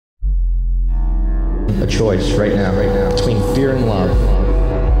a choice right now, between fear and love.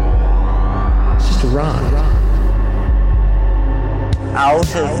 It's just a ride.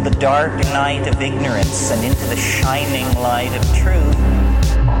 Out of the dark night of ignorance and into the shining light of truth.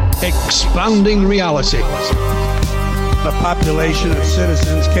 Expanding reality. A population of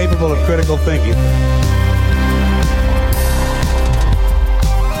citizens capable of critical thinking.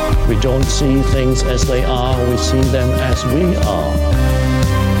 We don't see things as they are, we see them as we are.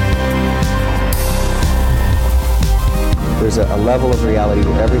 There's a level of reality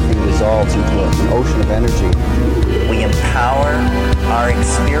where everything dissolves into an ocean of energy. We empower our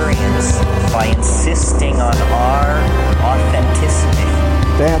experience by insisting on our authenticity.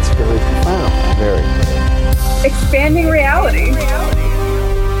 That's very profound. Very. Expanding reality.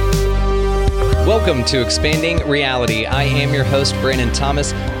 Welcome to Expanding Reality. I am your host, Brandon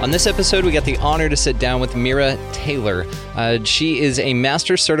Thomas. On this episode, we got the honor to sit down with Mira Taylor. She is a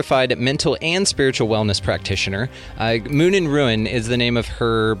master certified mental and spiritual wellness practitioner. Moon and Ruin is the name of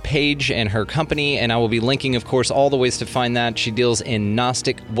her page and her company, and I will be linking, of course, all the ways to find that. She deals in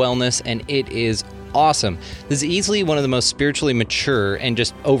Gnostic Wellness, and it is awesome. This is easily one of the most spiritually mature and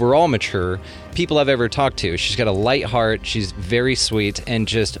just overall mature people I've ever talked to. She's got a light heart, she's very sweet, and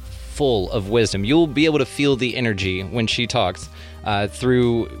just full of wisdom. You'll be able to feel the energy when she talks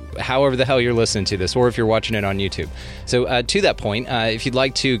through however the hell you're listening to this, or if you're watching it on YouTube. So to that point, if you'd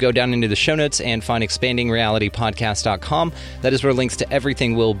like to go down into the show notes and find expandingrealitypodcast.com, that is where links to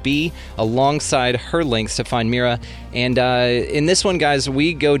everything will be, alongside her links to find Mira. And in this one, guys,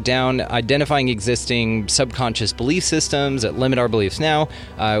 we go down identifying existing subconscious belief systems that limit our beliefs now.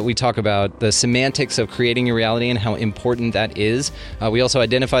 We talk about the semantics of creating your reality and how important that is. We also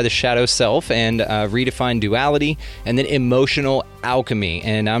identify the shadow self and redefine duality, and then emotional alchemy.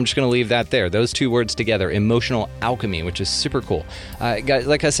 And I'm just going to leave that there. Those two words together, emotional alchemy, which is super cool. Guys,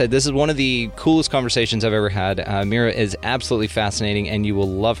 like I said, this is one of the coolest conversations I've ever had. Mira is absolutely fascinating, and you will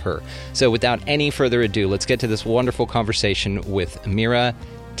love her. So without any further ado, let's get to this wonderful conversation with Mira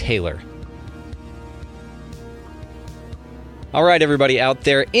Taylor. All right, everybody out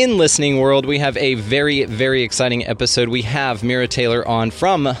there in listening world, we have a very, very exciting episode. We have Mira Taylor on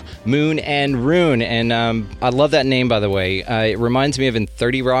from Moon and Ruin, and I love that name, by the way. It reminds me of in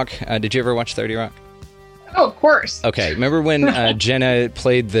 30 Rock. Did you ever watch 30 Rock? Oh, of course. Okay, remember when Jenna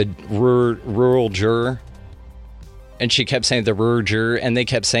played the rural juror? And she kept saying the rural juror, and they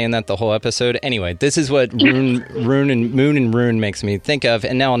kept saying that the whole episode. Anyway, this is what Moon and Ruin makes me think of,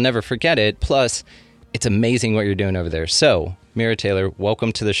 and now I'll never forget it. Plus, it's amazing what you're doing over there. So, Mira Taylor,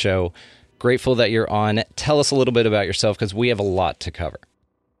 welcome to the show. Grateful that you're on. Tell us a little bit about yourself, because we have a lot to cover.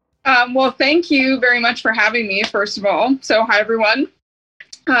 Well, thank you very much for having me, first of all. So, hi, everyone.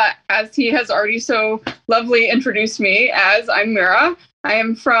 As he has already so lovely introduced me as, I'm Mira. I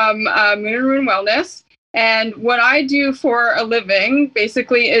am from Moon and Ruin Wellness. And what I do for a living,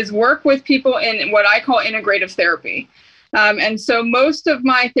 basically, is work with people in what I call integrative therapy. And so most of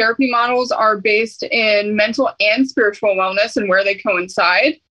my therapy models are based in mental and spiritual wellness and where they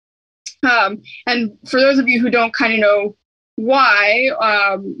coincide. And for those of you who don't kind of know why,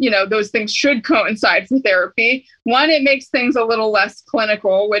 those things should coincide for therapy, one, it makes things a little less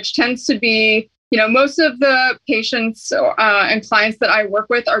clinical, which tends to be, most of the patients and clients that I work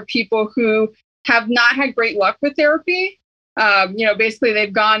with are people who have not had great luck with therapy. Basically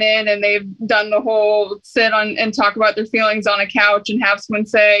they've gone in and they've done the whole sit on and talk about their feelings on a couch and have someone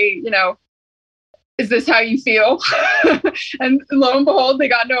say, is this how you feel? And lo and behold, they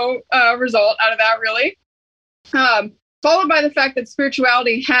got no result out of that, really. Followed by the fact that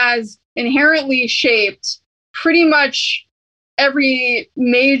spirituality has inherently shaped pretty much every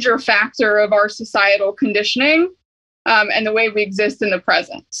major factor of our societal conditioning and the way we exist in the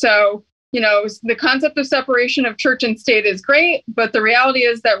present. So, the concept of separation of church and state is great, but the reality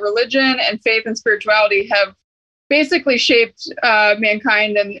is that religion and faith and spirituality have basically shaped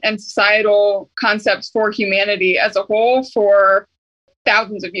mankind and societal concepts for humanity as a whole for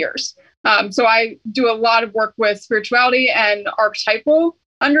thousands of years. So I do a lot of work with spirituality and archetypal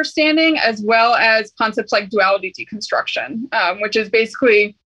understanding, as well as concepts like duality deconstruction, which is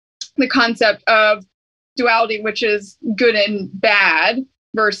basically the concept of duality, which is good and bad,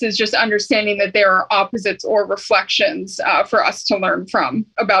 versus just understanding that there are opposites or reflections for us to learn from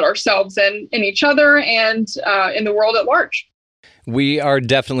about ourselves and in each other and in the world at large. We are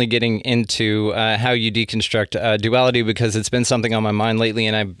definitely getting into how you deconstruct duality, because it's been something on my mind lately,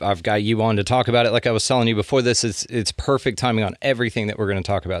 and I've got you on to talk about it. Like I was telling you before this, it's perfect timing on everything that we're going to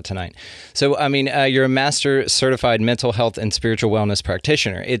talk about tonight. So, you're a master certified mental health and spiritual wellness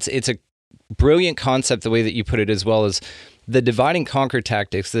practitioner. It's a brilliant concept, the way that you put it, as well as the divide and conquer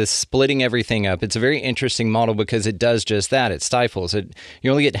tactics, this splitting everything up, it's a very interesting model because it does just that. It stifles it.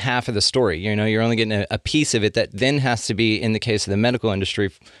 You only get half of the story. You're only getting a piece of it that then has to be, in the case of the medical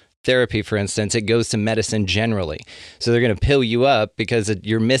industry, therapy, for instance, it goes to medicine generally. So they're going to pill you up because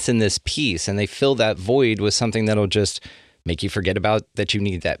you're missing this piece, and they fill that void with something that'll just make you forget about that you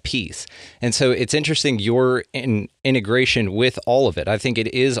need that piece. And so it's interesting your integration with all of it. I think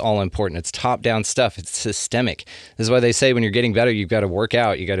it is all important. It's top-down stuff. It's systemic. This is why they say when you're getting better, you've got to work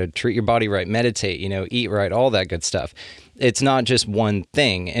out. You got to treat your body right, meditate, eat right, all that good stuff. It's not just one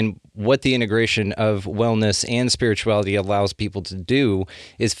thing. And what the integration of wellness and spirituality allows people to do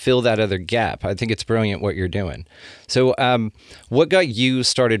is fill that other gap. I think it's brilliant what you're doing. So what got you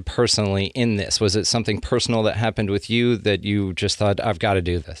started personally in this? Was it something personal that happened with you that you just thought, I've got to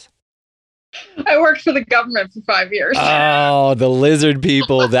do this? I worked for the government for 5 years. Oh, the lizard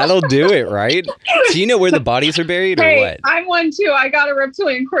people. That'll do it, right? So you know where the bodies are buried or what? I'm one too. I got a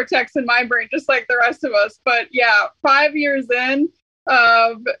reptilian cortex in my brain, just like the rest of us. But yeah, 5 years in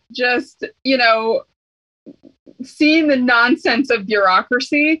of just, seeing the nonsense of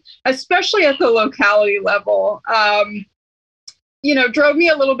bureaucracy, especially at the locality level, drove me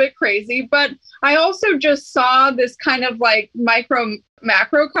a little bit crazy. But I also just saw this kind of like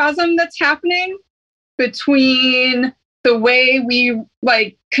macrocosm that's happening between the way we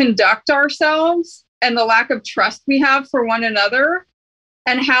conduct ourselves and the lack of trust we have for one another,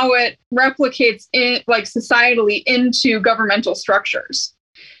 and how it replicates in societally into governmental structures.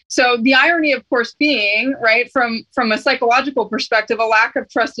 So the irony, of course, being, right, from a psychological perspective, a lack of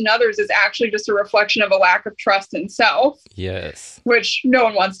trust in others is actually just a reflection of a lack of trust in self. Yes. Which no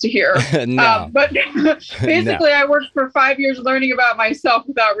one wants to hear. No. But basically, no. I worked for 5 years learning about myself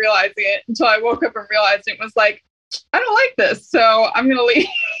without realizing it until I woke up and realized it was like, I don't like this, so I'm going to leave.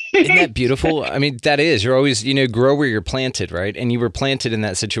 Isn't that beautiful? I mean, that is. You're always, grow where you're planted, right? And you were planted in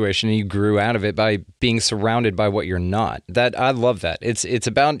that situation and you grew out of it by being surrounded by what you're not. I love that. It's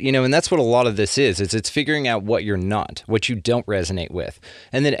about, and that's what a lot of this is. It's figuring out what you're not, what you don't resonate with.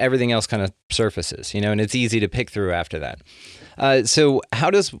 And then everything else kind of surfaces, and it's easy to pick through after that. So how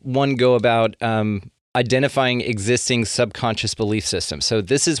does one go about identifying existing subconscious belief systems? So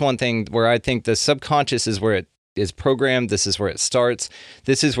this is one thing where I think the subconscious is where it is programmed. This is where it starts.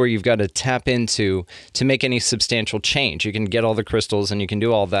 This is where you've got to tap into to make any substantial change. You can get all the crystals and you can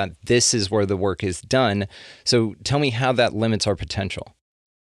do all that. This is where the work is done. So tell me how that limits our potential.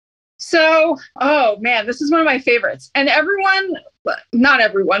 So, oh man, this is one of my favorites. And not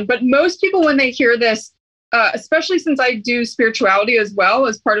everyone, but most people, when they hear this, especially since I do spirituality as well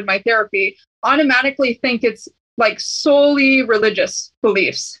as part of my therapy, automatically think it's like solely religious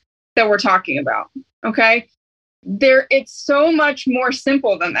beliefs that we're talking about. Okay. It's so much more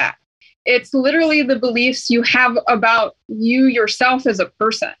simple than that. It's literally the beliefs you have about you yourself as a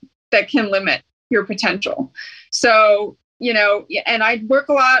person that can limit your potential. So, and I work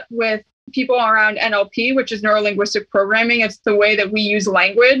a lot with people around NLP, which is neuro-linguistic programming. It's the way that we use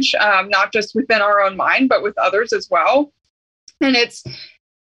language, not just within our own mind, but with others as well. And it's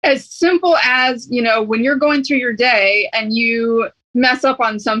as simple as, when you're going through your day and you mess up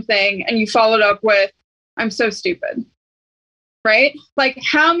on something and you followed up with, I'm so stupid, right? Like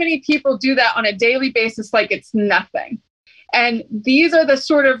how many people do that on a daily basis like it's nothing? And these are the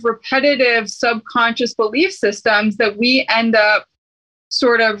sort of repetitive subconscious belief systems that we end up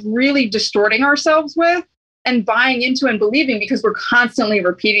sort of really distorting ourselves with and buying into and believing because we're constantly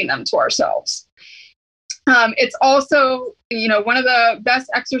repeating them to ourselves. It's also, one of the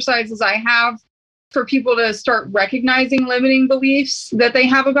best exercises I have for people to start recognizing limiting beliefs that they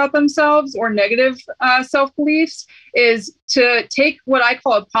have about themselves or negative self-beliefs is to take what I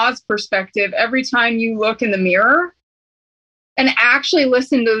call a pause perspective every time you look in the mirror and actually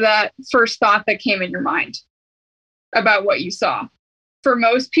listen to that first thought that came in your mind about what you saw. For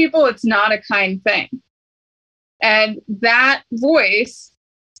most people, it's not a kind thing. And that voice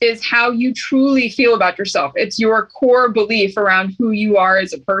is how you truly feel about yourself. It's your core belief around who you are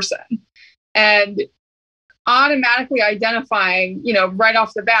as a person. And automatically identifying, right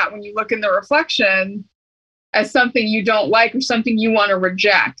off the bat, when you look in the reflection as something you don't like or something you want to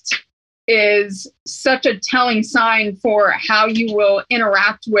reject is such a telling sign for how you will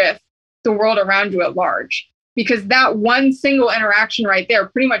interact with the world around you at large. Because that one single interaction right there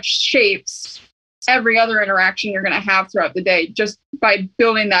pretty much shapes every other interaction you're going to have throughout the day just by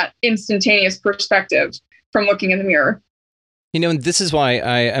building that instantaneous perspective from looking in the mirror. You know, and this is why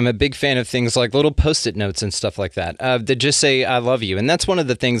I am a big fan of things like little Post-it notes and stuff like that that just say, I love you. And that's one of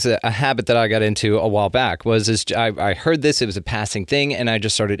the things, a habit that I got into a while back I heard this, it was a passing thing, and I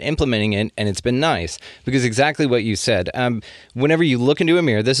just started implementing it, and it's been nice. Because exactly what you said, whenever you look into a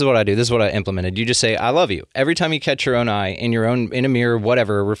mirror, this is what I do, this is what I implemented. You just say, I love you. Every time you catch your own eye in a mirror,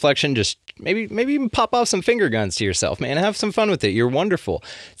 whatever, a reflection, just maybe even pop off some finger guns to yourself, man. Have some fun with it. You're wonderful.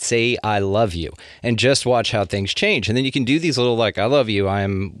 Say, I love you. And just watch how things change. And then you can do these little, like, I love you,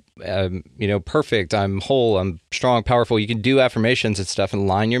 I'm perfect, I'm whole, I'm strong, powerful. You can do affirmations and stuff and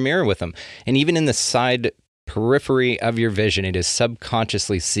line your mirror with them. And even in the side periphery of your vision, it is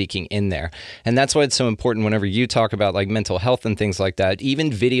subconsciously seeking in there. And that's why it's so important whenever you talk about like mental health and things like that, even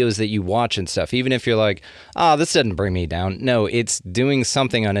videos that you watch and stuff, even if you're like, this doesn't bring me down. No, it's doing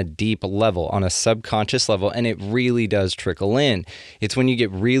something on a deep level, on a subconscious level, and it really does trickle in. It's when you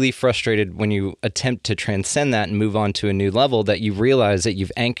get really frustrated, when you attempt to transcend that and move on to a new level, that you realize that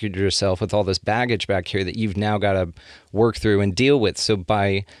you've anchored yourself with all this baggage back here that you've now got to work through and deal with. So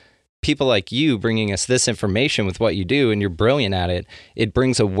by people like you bringing us this information with what you do, and you're brilliant at it, it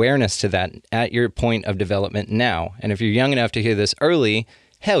brings awareness to that at your point of development now. And if you're young enough to hear this early,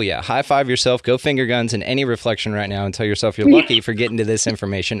 hell yeah, high five yourself, go finger guns in any reflection right now and tell yourself you're lucky for getting to this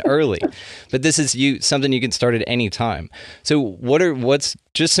information early. But this is something you can start at any time. So what's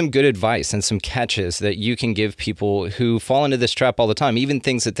just some good advice and some catches that you can give people who fall into this trap all the time, even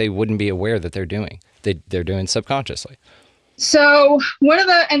things that they wouldn't be aware that they're doing, they're doing subconsciously? So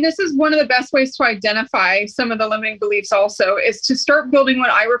and this is one of the best ways to identify some of the limiting beliefs also, is to start building what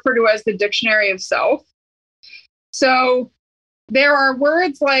I refer to as the dictionary of self. So there are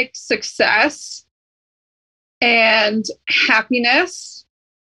words like success and happiness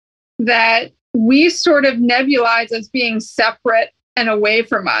that we sort of nebulize as being separate and away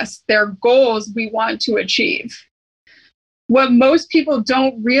from us. They're goals we want to achieve. What most people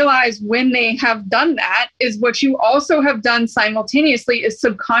don't realize when they have done that is what you also have done simultaneously is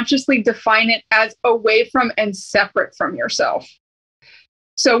subconsciously define it as away from and separate from yourself.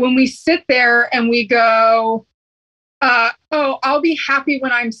 So when we sit there and we go, I'll be happy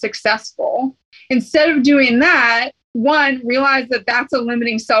when I'm successful. Instead of doing that, one, realize that that's a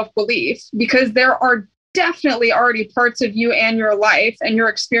limiting self-belief, because there are definitely already parts of you and your life and your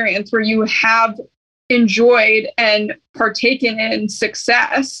experience where you have enjoyed and partaken in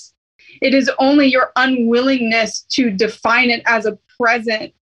success. It is only your unwillingness to define it as a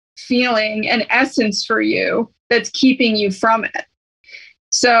present feeling and essence for you that's keeping you from it.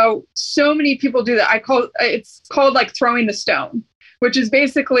 So many people do that. It's called like throwing the stone, which is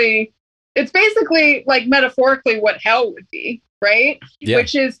basically like metaphorically what hell would be, right? Yeah.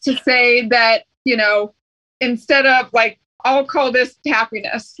 Which is to say that, instead of like, I'll call this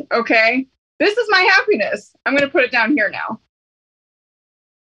happiness. Okay. This is my happiness. I'm going to put it down here now.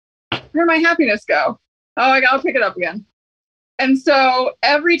 Where'd my happiness go? Oh, I got to pick it up again. And so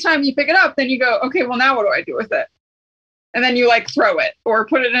every time you pick it up, then you go, okay, well, now what do I do with it? And then you like throw it or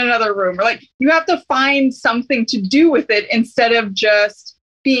put it in another room, or like you have to find something to do with it instead of just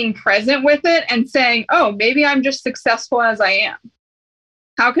being present with it and saying, oh, maybe I'm just successful as I am.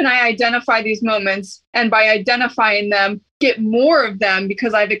 How can I identify these moments? And by identifying them, get more of them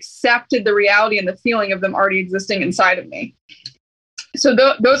because I've accepted the reality and the feeling of them already existing inside of me. So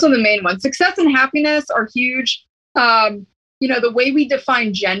those are the main ones. Success and happiness are huge. The way we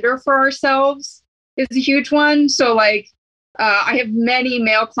define gender for ourselves is a huge one. So like, I have many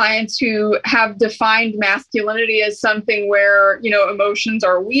male clients who have defined masculinity as something where, emotions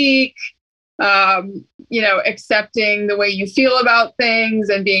are weak, accepting the way you feel about things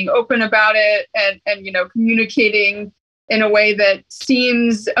and being open about it and communicating in a way that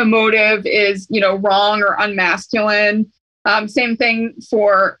seems emotive is, wrong or unmasculine. Same thing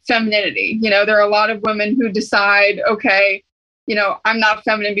for femininity. There are a lot of women who decide, okay, I'm not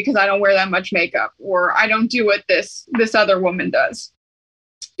feminine because I don't wear that much makeup, or I don't do what this other woman does.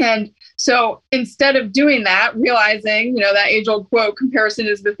 And so instead of doing that, realizing, that age-old quote, comparison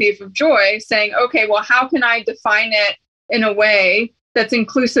is the thief of joy, saying, okay, well, how can I define it in a way that's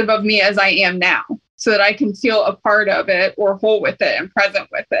inclusive of me as I am now, so that I can feel a part of it or whole with it and present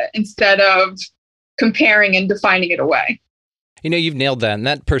with it, instead of comparing and defining it away. You've nailed that. And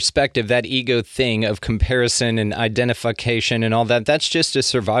that perspective, that ego thing of comparison and identification and all that, that's just a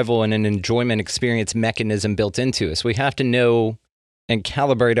survival and an enjoyment experience mechanism built into us. We have to know and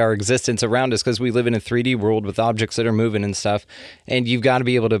calibrate our existence around us because we live in a 3D world with objects that are moving and stuff. And you've got to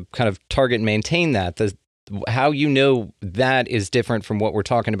be able to kind of target and maintain that. how you know that is different from what we're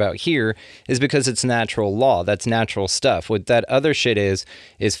talking about here is because it's natural law. That's natural stuff. What that other shit is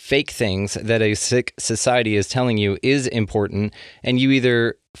fake things that a sick society is telling you is important, and you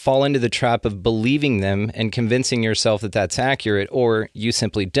either fall into the trap of believing them and convincing yourself that that's accurate, or you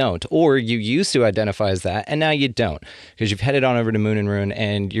simply don't, or you used to identify as that and now you don't because you've headed on over to Moon and Rune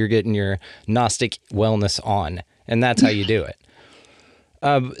and you're getting your Gnostic Wellness on, and that's how you do it.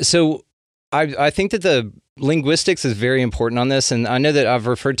 So I think that the linguistics is very important on this, and I know that I've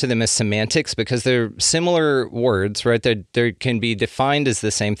referred to them as semantics because they're similar words, right? They can be defined as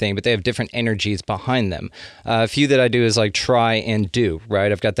the same thing, but they have different energies behind them. A few that I do is like try and do,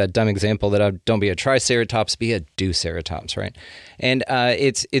 right? I've got that dumb example that don't be a triceratops, be a do-ceratops, right? And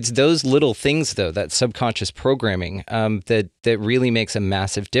it's those little things, though, that subconscious programming that really makes a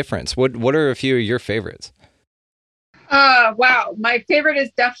massive difference. What are a few of your favorites? Wow. My favorite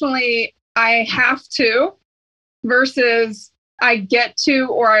is definitely I have to versus I get to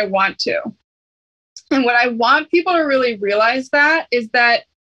or I want to. And what I want people to really realize that is that,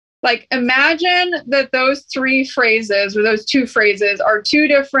 like, imagine that those three phrases or those two phrases are two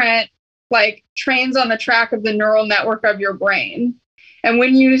different, like, trains on the track of the neural network of your brain. And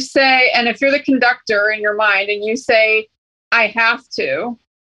when you say, and if you're the conductor in your mind and you say, I have to,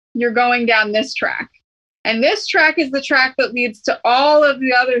 you're going down this track. And this track is the track that leads to all of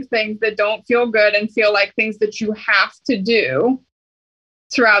the other things that don't feel good and feel like things that you have to do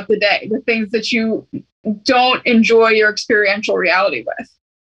throughout the day, the things that you don't enjoy your experiential reality with.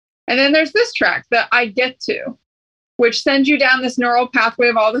 And then there's this track that I get to, which sends you down this neural pathway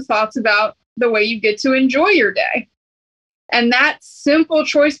of all the thoughts about the way you get to enjoy your day. And that simple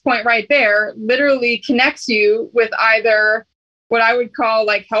choice point right there literally connects you with either what I would call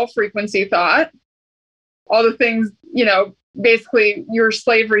like hell frequency thought, all the things, you know, basically your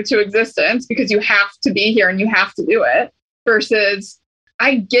slavery to existence because you have to be here and you have to do it, versus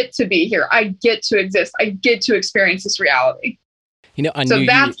I get to be here. I get to exist. I get to experience this reality. You know, so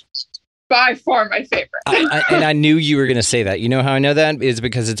that's by far my favorite. And I knew you were going to say that. You know how I know that is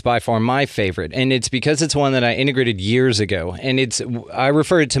because it's by far my favorite, and it's because it's one that I integrated years ago. And I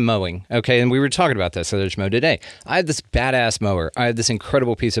refer it to mowing. Okay, and we were talking about this at Mow today. I have this badass mower. I have this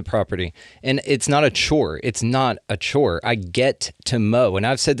incredible piece of property, and it's not a chore. It's not a chore. I get to mow, and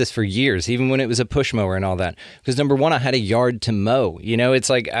I've said this for years, even when it was a push mower and all that. Because number one, I had a yard to mow. You know, it's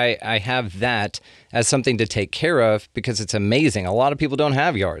like I have that as something to take care of because it's amazing. A lot of people don't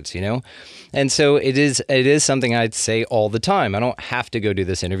have yards, you know? And so it is something I'd say all the time. I don't have to go do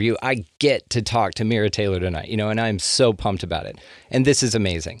this interview. I get to talk to Mira Taylor tonight, you know, and I'm so pumped about it. And this is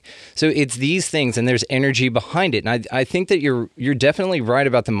amazing. So it's these things, and there's energy behind it. And I think that you're definitely right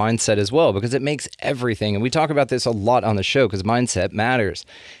about the mindset as well, because it makes everything. And we talk about this a lot on the show because mindset matters.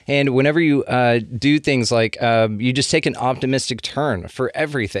 And whenever you do things like you just take an optimistic turn for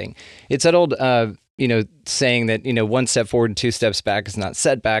everything, it's that old saying that, one step forward and two steps back is not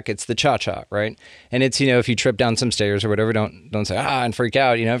setback, it's the cha-cha, right? And it's, if you trip down some stairs or whatever, don't say, and freak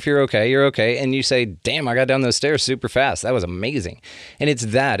out. If you're okay, you're okay. And you say, damn, I got down those stairs super fast. That was amazing. And it's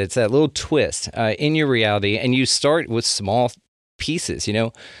that little twist in your reality. And you start with small pieces,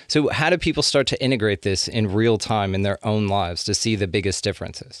 So how do people start to integrate this in real time in their own lives to see the biggest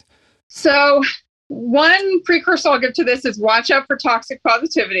differences? So one precursor I'll give to this is watch out for toxic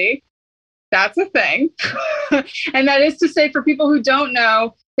positivity. That's a thing. And that is to say, for people who don't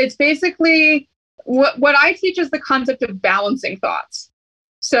know, it's basically what I teach is the concept of balancing thoughts.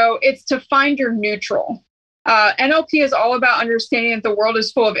 So it's to find your neutral. NLP is all about understanding that the world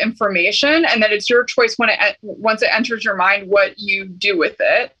is full of information and that it's your choice once it enters your mind, what you do with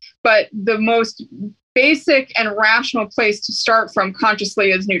it. But the most basic and rational place to start from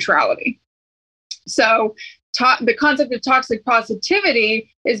consciously is neutrality. So the concept of toxic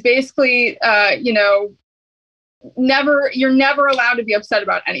positivity is basically, you're never allowed to be upset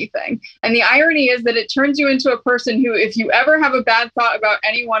about anything. And the irony is that it turns you into a person who, if you ever have a bad thought about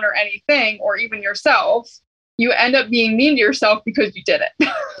anyone or anything, or even yourself, you end up being mean to yourself because you did it.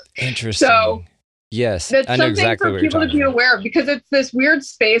 Interesting. So yes, that's I know something exactly for people to be aware of, because it's this weird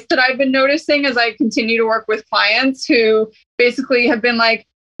space that I've been noticing as I continue to work with clients who basically have been like,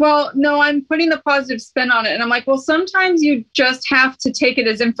 well, no, I'm putting the positive spin on it. And I'm like, well, sometimes you just have to take it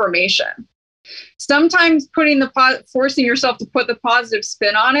as information. Sometimes forcing yourself to put the positive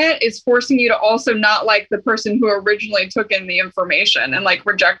spin on it is forcing you to also not like the person who originally took in the information and like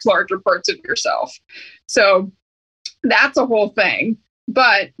reject larger parts of yourself. So that's a whole thing.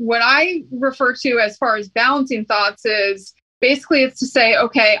 But what I refer to as far as balancing thoughts is basically it's to say,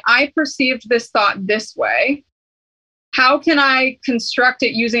 okay, I perceived this thought this way. how can I construct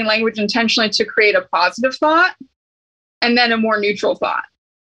it using language intentionally to create a positive thought and then a more neutral thought?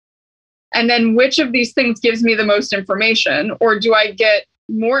 And then which of these things gives me the most information? Or do I get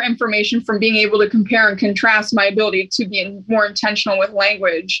more information from being able to compare and contrast my ability to be more intentional with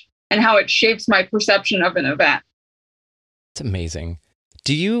language and how it shapes my perception of an event? It's amazing.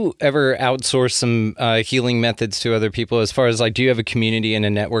 Do you ever outsource some healing methods to other people, as far as like, do you have a community and a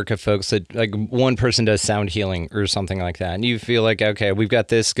network of folks that like one person does sound healing or something like that, and you feel like, okay, we've got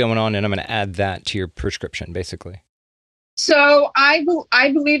this going on and I'm going to add that to your prescription, basically? So I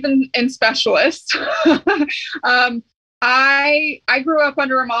believe in specialists. I grew up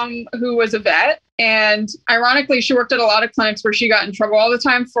under a mom who was a vet, and ironically, she worked at a lot of clinics where she got in trouble all the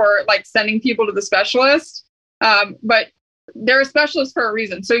time for like sending people to the specialist. But they're a specialist for a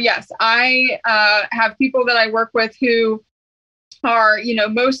reason. So yes, I have people that I work with who are,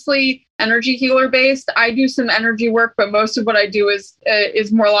 mostly energy healer based. I do some energy work, but most of what I do is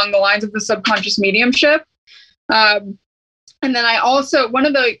more along the lines of the subconscious mediumship. And then I also, one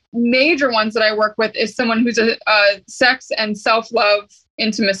of the major ones that I work with is someone who's a sex and self-love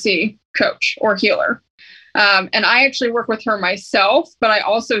intimacy coach or healer. And I actually work with her myself, but I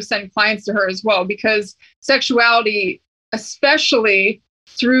also send clients to her as well, because sexuality, especially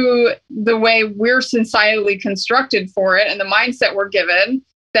through the way we're societally constructed for it and the mindset we're given,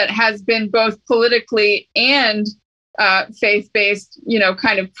 that has been both politically and faith-based,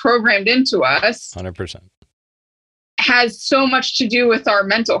 kind of programmed into us. 100%. Has so much to do with our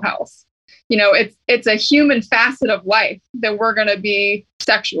mental health. It's a human facet of life that we're going to be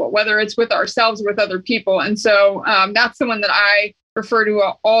sexual, whether it's with ourselves or with other people. And so that's someone that I refer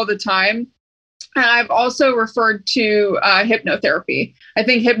to all the time. And I've also referred to hypnotherapy. I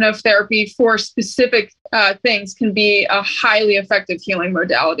think hypnotherapy for specific things can be a highly effective healing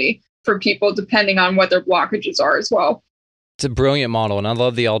modality for people, depending on what their blockages are as well. It's a brilliant model, and I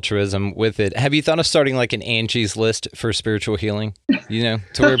love the altruism with it. Have you thought of starting like an Angie's List for spiritual healing? To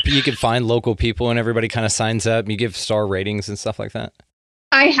where you can find local people and everybody kind of signs up. You give star ratings and stuff like that.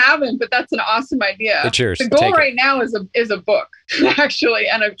 I haven't, but that's an awesome idea. It's yours. The goal right now is a book, actually,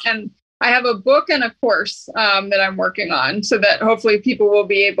 and I have a book and a course that I'm working on, so that hopefully people will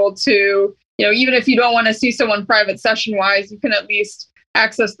be able to, even if you don't want to see someone private session wise, you can at least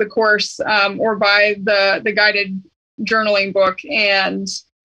access the course or buy the guided journaling book and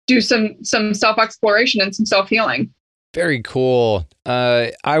do some self-exploration and some self-healing. Very cool.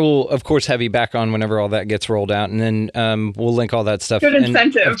 I will, of course, have you back on whenever all that gets rolled out, and then we'll link all that stuff. Good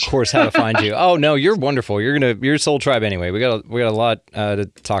incentive. And of course, how to find you. Oh no, you're wonderful. You're Soul Tribe anyway. We got a lot to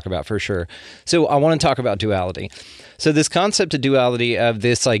talk about for sure. So I want to talk about duality. So this concept of duality, of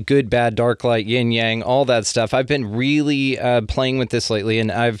this like good, bad, dark, light, yin, yang, all that stuff. I've been really playing with this lately,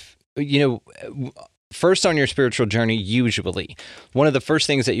 and I've first on your spiritual journey, usually, one of the first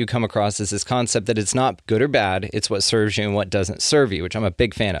things that you come across is this concept that it's not good or bad, it's what serves you and what doesn't serve you, which I'm a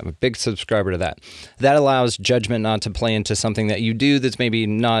big fan of, a big subscriber to that. That allows judgment not to play into something that you do that's maybe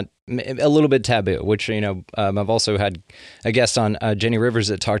not a little bit taboo, which, I've also had a guest on, Jenny Rivers,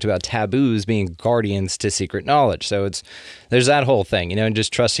 that talked about taboos being guardians to secret knowledge. So there's that whole thing, and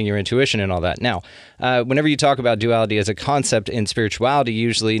just trusting your intuition and all that. Now, whenever you talk about duality as a concept in spirituality,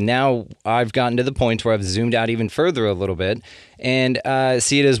 usually now I've gotten to the point where I've zoomed out even further a little bit and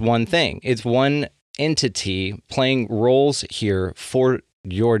see it as one thing. It's one entity playing roles here for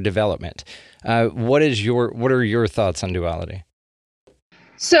your development. What are your thoughts on duality?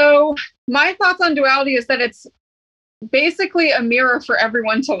 So my thoughts on duality is that it's basically a mirror for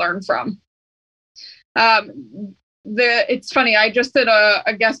everyone to learn from. It's funny, I just did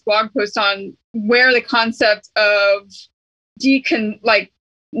a guest blog post on where the concept of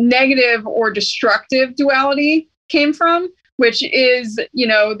negative or destructive duality came from, which is,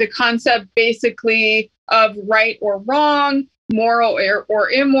 the concept basically of right or wrong, moral or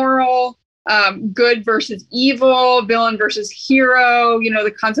immoral, good versus evil, villain versus hero,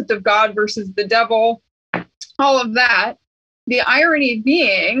 the concept of God versus the devil, all of that. The irony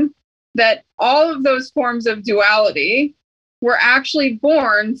being that all of those forms of duality were actually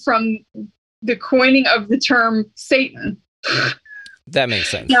born from the coining of the term Satan. That makes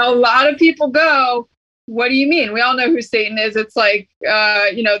sense. Now, a lot of people go, what do you mean? We all know who Satan is. It's like,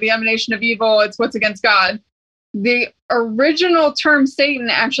 the emanation of evil. It's what's against God. The original term Satan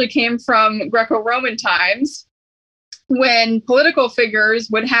actually came from Greco-Roman times, when political figures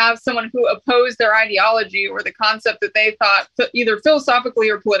would have someone who opposed their ideology or the concept that they thought, either philosophically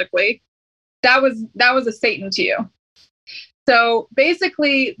or politically, that was a Satan to you. So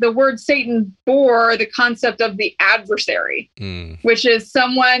basically, the word Satan bore the concept of the adversary, which is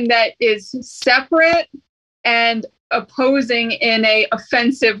someone that is separate and opposing in a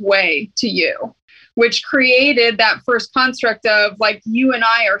offensive way to you, which created that first construct of like, you and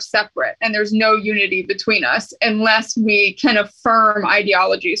I are separate and there's no unity between us unless we can affirm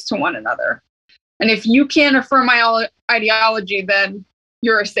ideologies to one another. And if you can't affirm my ideology, then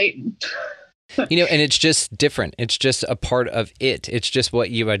you're a Satan. And it's just different. It's just a part of it. It's just what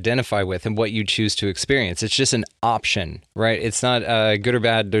you identify with and what you choose to experience. It's just an option, right? It's not good or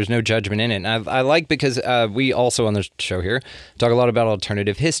bad. There's no judgment in it. And I like, because we also on the show here talk a lot about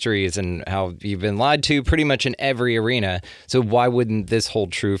alternative histories and how you've been lied to pretty much in every arena. So why wouldn't this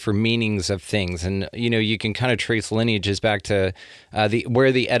hold true for meanings of things? And, you can kind of trace lineages back to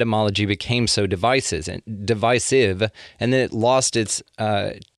where the etymology became so divisive, and then it lost its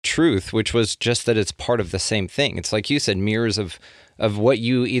truth, which was just that it's part of the same thing. It's like you said, mirrors of what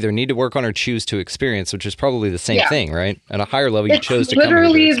you either need to work on or choose to experience, which is probably the same thing, right? At a higher level, you chose to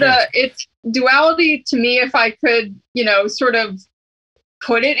literally it's duality to me, if I could, sort of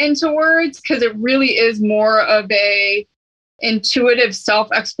put it into words, because it really is more of a intuitive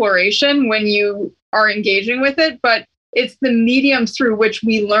self-exploration when you are engaging with it, but it's the medium through which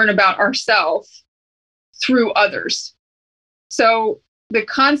we learn about ourselves through others. So the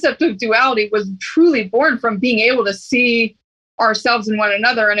concept of duality was truly born from being able to see ourselves in one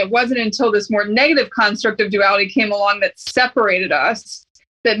another. And it wasn't until this more negative construct of duality came along that separated us,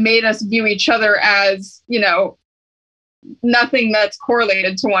 that made us view each other as, nothing that's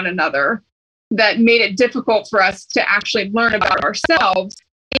correlated to one another, that made it difficult for us to actually learn about ourselves,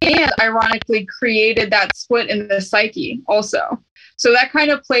 and ironically created that split in the psyche also. So that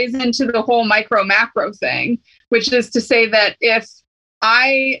kind of plays into the whole micro macro thing, which is to say that if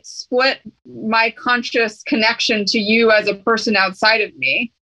I split my conscious connection to you as a person outside of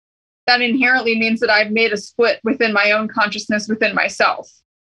me, that inherently means that I've made a split within my own consciousness within myself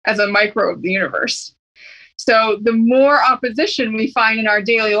as a micro of the universe. So the more opposition we find in our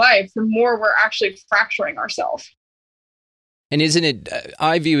daily life, the more we're actually fracturing ourselves. And isn't it,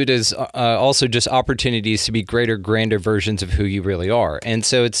 I view it as also just opportunities to be greater, grander versions of who you really are. And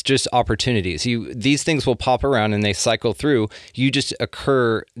so it's just opportunities. These things will pop around and they cycle through. You just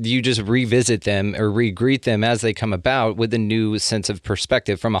revisit them or re-greet them as they come about with a new sense of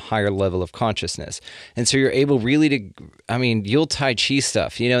perspective from a higher level of consciousness. And so you're able really to, you'll Tai Chi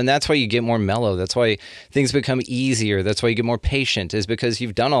stuff, and that's why you get more mellow. That's why things become easier. That's why you get more patient, is because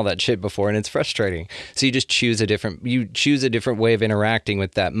you've done all that shit before and it's frustrating. So you just choose a different way of interacting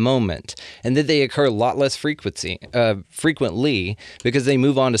with that moment, and that they occur a lot less frequently because they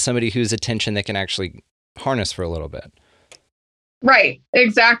move on to somebody whose attention they can actually harness for a little bit. Right,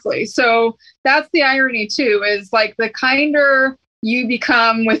 exactly. So that's the irony too, is like the kinder you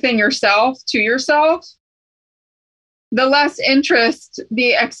become within yourself to yourself, the less interest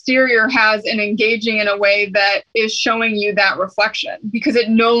the exterior has in engaging in a way that is showing you that reflection, because it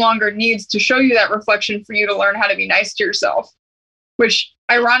no longer needs to show you that reflection for you to learn how to be nice to yourself, which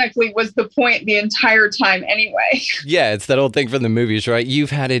ironically was the point the entire time anyway. Yeah, it's that old thing from the movies, right?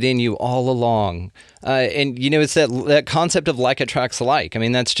 You've had it in you all along. And, it's that concept of like attracts like.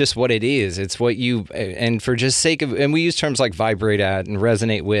 That's just what it is. It's what and for just sake of, and we use terms like vibrate at and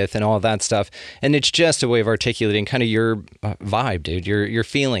resonate with and all that stuff. And it's just a way of articulating kind of your vibe, dude, your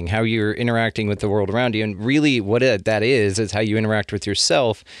feeling, how you're interacting with the world around you. And really what that is how you interact with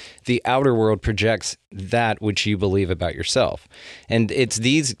yourself. The outer world projects that which you believe about yourself. And it's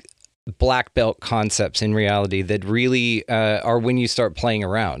these black belt concepts in reality that really are when you start playing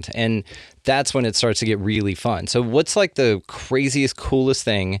around, and that's when it starts to get really fun. So what's like the craziest, coolest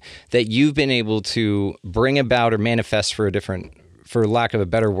thing that you've been able to bring about or manifest for lack of a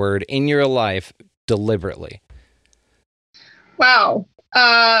better word, in your life deliberately? Wow.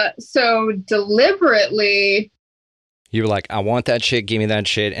 So deliberately, you were like, I want that shit, give me that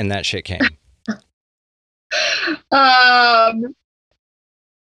shit, and that shit came.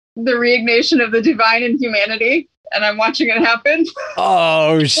 The reignation of the divine in humanity, and I'm watching it happen.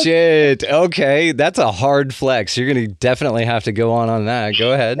 Oh, shit. Okay. That's a hard flex. You're going to definitely have to go on that.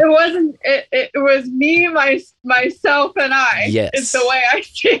 Go ahead. It wasn't, it was me, myself, and I. Yes. Is the way I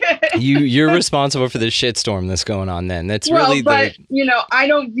see it. You're responsible for the shitstorm that's going on then. That's but I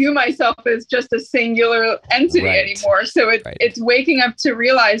don't view myself as just a singular entity anymore. So it's waking up to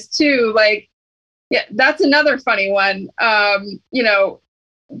realize too, like, yeah, that's another funny one.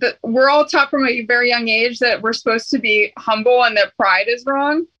 We're all taught from a very young age that we're supposed to be humble and that pride is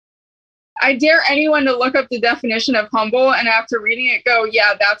wrong. I dare anyone to look up the definition of humble and after reading it go,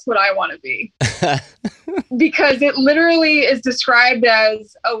 yeah, that's what I want to be. Because it literally is described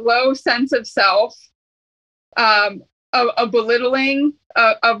as a low sense of self, a belittling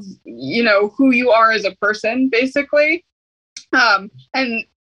of who you are as a person, basically. And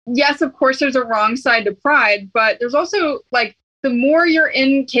yes, of course, there's a wrong side to pride, but there's also like the more you're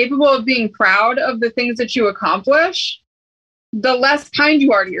incapable of being proud of the things that you accomplish, the less kind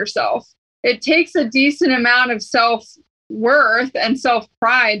you are to yourself. It takes a decent amount of self-worth and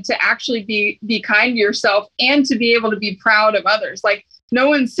self-pride to actually be kind to yourself and to be able to be proud of others. Like, no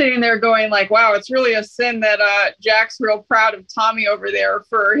one's sitting there going like, wow, it's really a sin that Jack's real proud of Tommy over there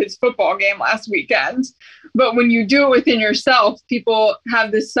for his football game last weekend. But when you do it within yourself, people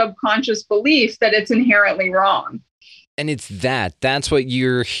have this subconscious belief that it's inherently wrong. And it's that's what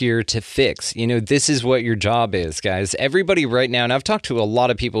you're here to fix. This is what your job is, guys. Everybody right now, and I've talked to a lot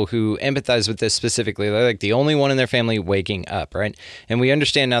of people who empathize with this specifically. They're like the only one in their family waking up, right? And we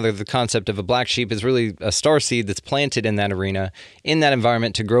understand now that the concept of a black sheep is really a starseed that's planted in that arena, in that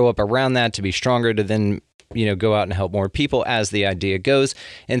environment, to grow up around that, to be stronger, to then go out and help more people as the idea goes.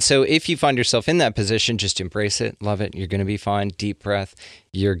 And so if you find yourself in that position, just embrace it, love it. You're going to be fine. Deep breath.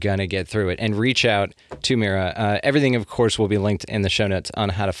 You're going to get through it. And reach out to Mira. Everything, of course, will be linked in the show notes on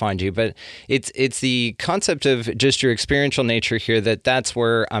how to find you. But it's the concept of just your experiential nature here that's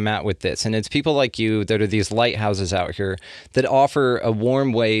where I'm at with this. And it's people like you that are these lighthouses out here that offer a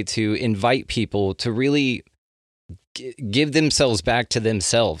warm way to invite people to really give themselves back to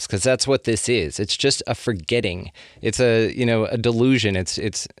themselves, because that's what this is. It's just a forgetting. It's a delusion.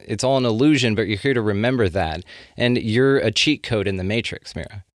 It's all an illusion, but you're here to remember that. And you're a cheat code in the Matrix,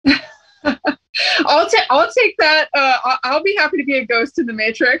 Mira. I'll take that. I'll be happy to be a ghost in the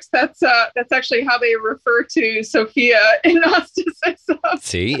Matrix. That's actually how they refer to Sophia in Gnosticism.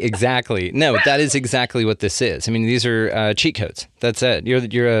 See, exactly. No, that is exactly what this is. I mean, these are cheat codes. That's it.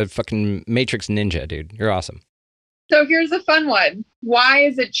 You're a fucking Matrix ninja, dude. You're awesome. So here's a fun one. Why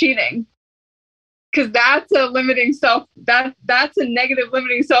is it cheating? Because that's a limiting that's a negative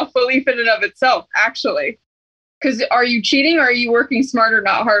limiting self-belief in and of itself, actually. Because are you cheating or are you working smarter,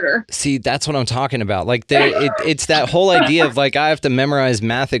 not harder? See, that's what I'm talking about. Like, it's that whole idea of like, I have to memorize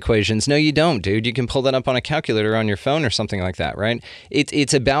math equations. No, you don't, dude. You can pull that up on a calculator on your phone or something like that, right?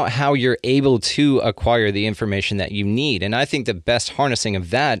 It's about how you're able to acquire the information that you need. And I think the best harnessing of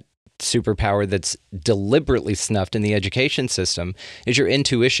that superpower that's deliberately snuffed in the education system is your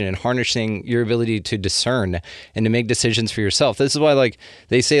intuition and harnessing your ability to discern and to make decisions for yourself. This is why, like,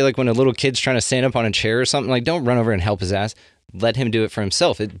 they say, like, when a little kid's trying to stand up on a chair or something, like, don't run over and help his ass. Let him do it for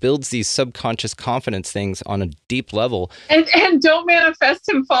himself. It builds these subconscious confidence things on a deep level. And don't manifest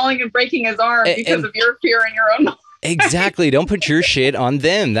him falling and breaking his arm because of your fear in your own. Exactly. Don't put your shit on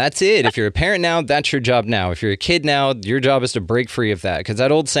them. That's it. If you're a parent now, that's your job now. If you're a kid now, your job is to break free of that. Because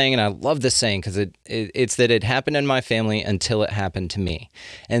that old saying, and I love this saying, because it's that it happened in my family until it happened to me.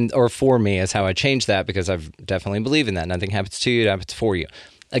 Or for me is how I changed that, because I've definitely believe in that. Nothing happens to you, it happens for you.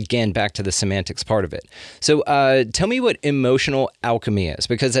 Again, back to the semantics part of it. So tell me what emotional alchemy is,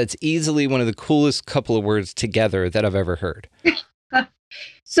 because that's easily one of the coolest couple of words together that I've ever heard.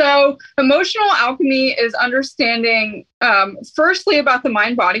 So emotional alchemy is understanding, firstly, about the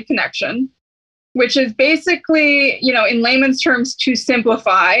mind-body connection, which is basically, in layman's terms, to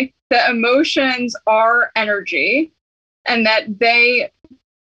simplify, that emotions are energy and that they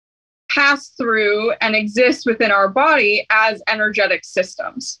pass through and exist within our body as energetic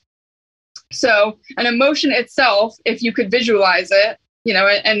systems. So an emotion itself, if you could visualize it,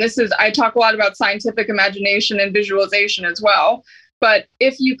 and I talk a lot about scientific imagination and visualization as well. But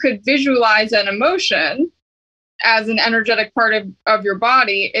if you could visualize an emotion as an energetic part of your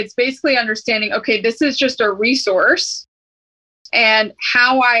body, it's basically understanding, okay, this is just a resource, and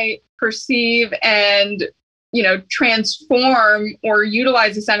how I perceive and, transform or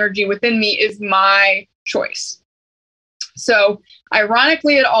utilize this energy within me is my choice. So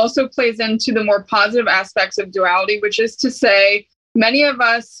ironically, it also plays into the more positive aspects of duality, which is to say, many of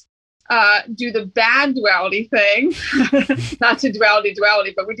us do the bad duality thing, not to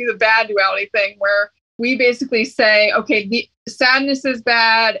duality, but we do the bad duality thing where we basically say, okay, the sadness is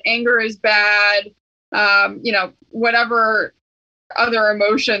bad, anger is bad, whatever other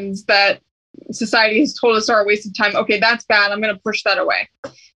emotions that society has told us are a waste of time. Okay, that's bad. I'm going to push that away.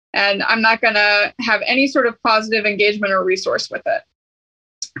 And I'm not going to have any sort of positive engagement or resource with it.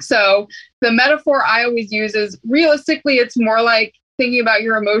 So the metaphor I always use is, realistically, it's more like thinking about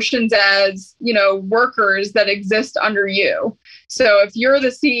your emotions as, workers that exist under you. So if you're the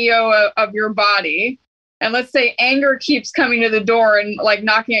CEO of your body, and let's say anger keeps coming to the door and like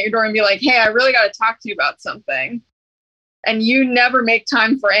knocking at your door and be like, hey, I really got to talk to you about something, and you never make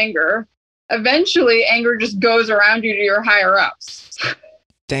time for anger, eventually anger just goes around you to your higher ups.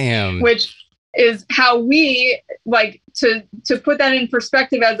 Damn. Which is how we like to put that in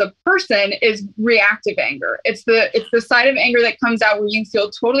perspective as a person is reactive anger. It's the side of anger that comes out where you feel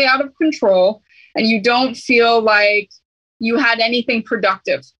totally out of control and you don't feel like you had anything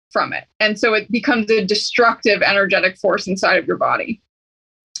productive from it. And so it becomes a destructive energetic force inside of your body.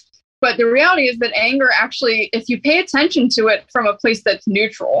 But the reality is that anger actually, if you pay attention to it from a place that's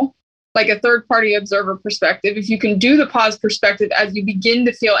neutral, like a third party observer perspective, if you can do the pause perspective as you begin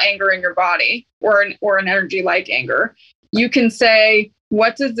to feel anger in your body or an energy like anger, you can say,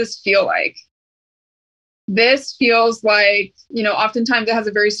 what does this feel like? This feels like, oftentimes it has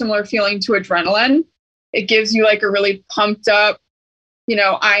a very similar feeling to adrenaline. It gives you like a really pumped up,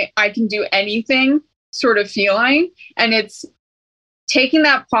 I can do anything sort of feeling. And it's taking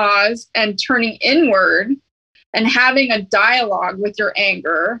that pause and turning inward and having a dialogue with your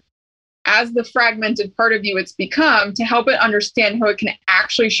anger as the fragmented part of you it's become to help it understand how it can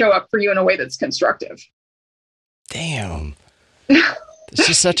actually show up for you in a way that's constructive. Damn. This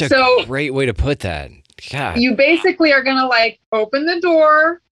is such a great way to put that. God. You basically are going to like open the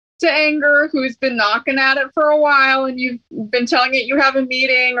door to anger who's been knocking at it for a while and you've been telling it you have a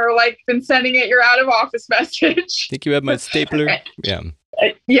meeting or like been sending it your out of office message. Think you have my stapler? Yeah.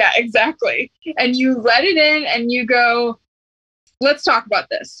 Yeah, exactly. And you let it in and you go, let's talk about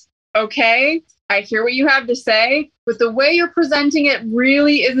this. Okay, I hear what you have to say, but the way you're presenting it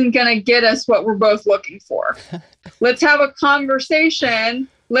really isn't going to get us what we're both looking for. Let's have a conversation.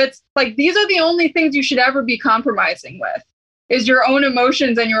 These are the only things you should ever be compromising with, is your own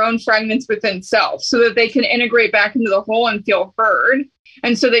emotions and your own fragments within self so that they can integrate back into the whole and feel heard.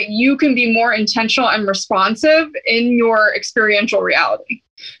 And so that you can be more intentional and responsive in your experiential reality.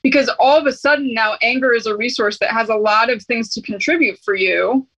 Because all of a sudden now anger is a resource that has a lot of things to contribute for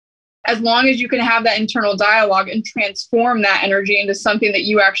you, as long as you can have that internal dialogue and transform that energy into something that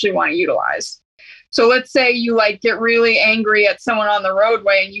you actually want to utilize. So let's say you like get really angry at someone on the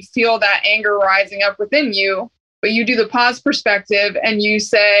roadway and you feel that anger rising up within you, but you do the pause perspective and you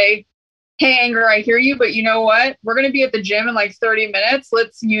say, hey, anger, I hear you, but you know what? We're going to be at the gym in like 30 minutes.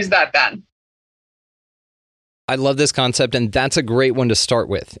 Let's use that then. I love this concept, and that's a great one to start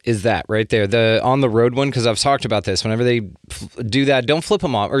with, is that right there, the on the road one, because I've talked about this. Whenever they do that, don't flip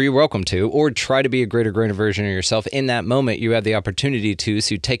them off, or you're welcome to, or try to be a greater version of yourself. In that moment, you have the opportunity to,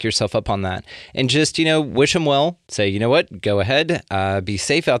 so you take yourself up on that, and just, wish them well, say, you know what, go ahead, be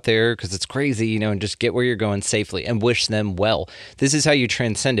safe out there, because it's crazy, and just get where you're going safely, and wish them well. This is how you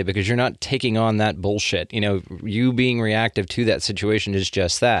transcend it, because you're not taking on that bullshit. You being reactive to that situation is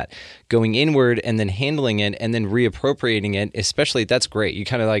just that. Going inward and then handling it and then reappropriating it, especially, that's great. You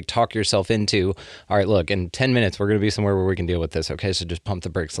kind of like talk yourself into, all right, look, in 10 minutes, we're going to be somewhere where we can deal with this. Okay, so just pump the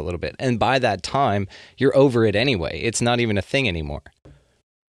brakes a little bit. And by that time, you're over it anyway. It's not even a thing anymore.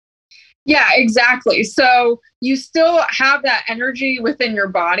 Yeah, exactly. So you still have that energy within your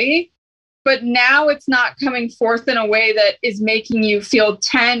body, but now it's not coming forth in a way that is making you feel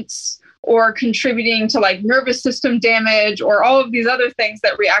tense or contributing to like nervous system damage or all of these other things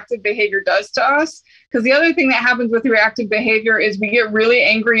that reactive behavior does to us. Because the other thing that happens with reactive behavior is we get really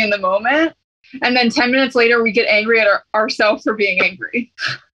angry in the moment. And then 10 minutes later, we get angry at ourselves for being angry.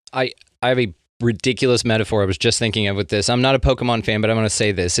 I have a ridiculous metaphor I was just thinking of with this. I'm not a Pokemon fan, but I'm going to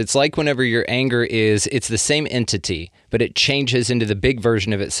say this. It's like whenever your anger it's the same entity, but it changes into the big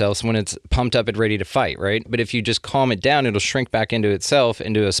version of itself. So when it's pumped up and ready to fight, right? But if you just calm it down, it'll shrink back into itself,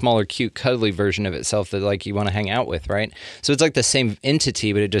 into a smaller, cute, cuddly version of itself that like you want to hang out with, right? So it's like the same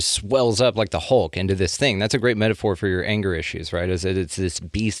entity, but it just swells up like the Hulk into this thing. That's a great metaphor for your anger issues, right? Is that it's this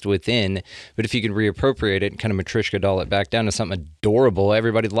beast within, but if you can reappropriate it and kind of Matryoshka doll it back down to something adorable,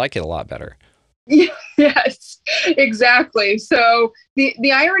 everybody'd like it a lot better. Yes, exactly. So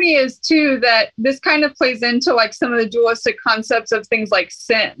the irony is too that this kind of plays into like some of the dualistic concepts of things like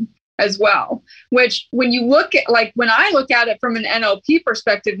sin as well, which when you look at when I look at it from an NLP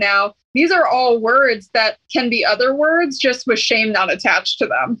perspective now, these are all words that can be other words just with shame not attached to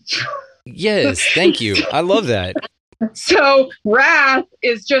them. Yes, thank you. I love that. So wrath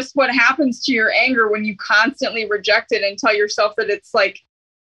is just what happens to your anger when you constantly reject it and tell yourself that it's like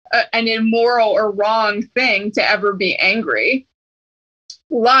an immoral or wrong thing to ever be angry.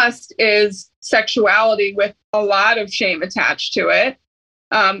 Lust is sexuality with a lot of shame attached to it.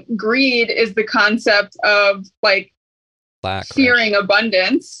 Greed is the concept of like fearing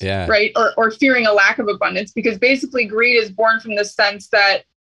abundance, right? Or fearing a lack of abundance, because basically greed is born from the sense that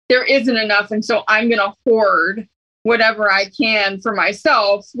there isn't enough. And so I'm going to hoard whatever I can for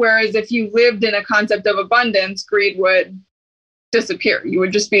myself. Whereas if you lived in a concept of abundance, greed would disappear. You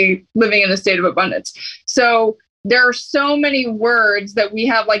would just be living in a state of abundance. So there are so many words that we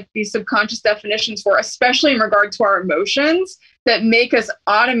have like these subconscious definitions for, especially in regard to our emotions, that make us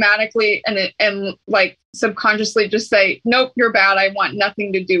automatically and like subconsciously just say, nope, you're bad. I want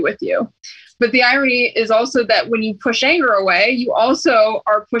nothing to do with you. But the irony is also that when you push anger away, you also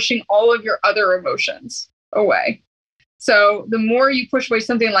are pushing all of your other emotions away. So the more you push away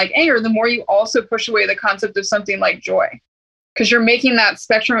something like anger, the more you also push away the concept of something like joy, because you're making that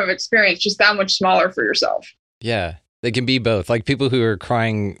spectrum of experience just that much smaller for yourself. Yeah, they can be both, like people who are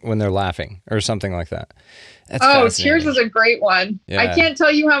crying when they're laughing or something like that. That's tears is a great one. Yeah. I can't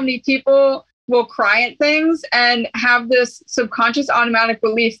tell you how many people will cry at things and have this subconscious automatic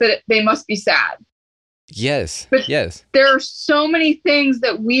belief that they must be sad. Yes. But yes. There are so many things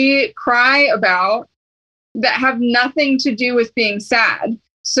that we cry about that have nothing to do with being sad.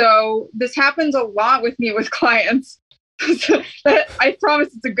 So this happens a lot with me with clients. I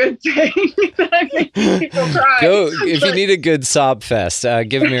promise it's a good thing that I make people cry. If you need a good sob fest,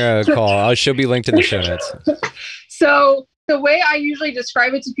 give Mira a call. She'll be linked in the show notes. So the way I usually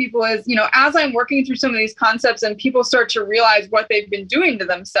describe it to people is, as I'm working through some of these concepts and people start to realize what they've been doing to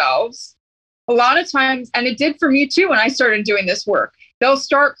themselves, a lot of times, and it did for me too when I started doing this work, they'll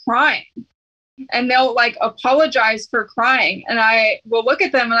start crying and they'll like apologize for crying. And I will look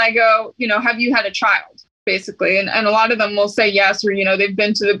at them and I go, have you had a child? Basically. And a lot of them will say yes, or, they've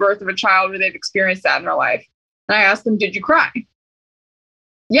been to the birth of a child or they've experienced that in their life. And I ask them, did you cry?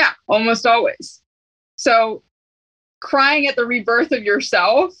 Yeah, almost always. So crying at the rebirth of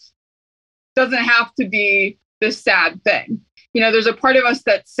yourself doesn't have to be this sad thing. There's a part of us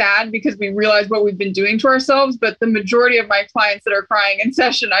that's sad because we realize what we've been doing to ourselves. But the majority of my clients that are crying in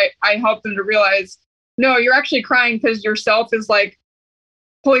session, I help them to realize, no, you're actually crying because yourself is like,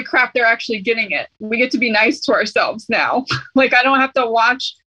 holy crap, they're actually getting it. We get to be nice to ourselves now. Like, I don't have to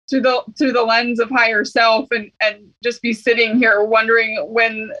watch through the lens of higher self and just be sitting here wondering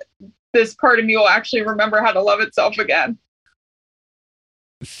when this part of me will actually remember how to love itself again.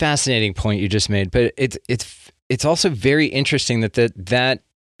 Fascinating point you just made, but it's also very interesting that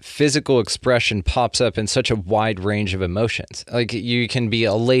physical expression pops up in such a wide range of emotions. Like you can be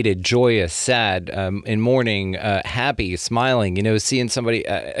elated, joyous, sad, in mourning, happy, smiling, seeing somebody,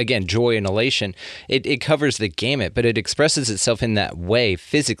 again, joy and elation. It covers the gamut, but it expresses itself in that way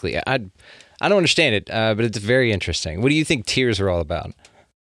physically. I don't understand it, but it's very interesting. What do you think tears are all about?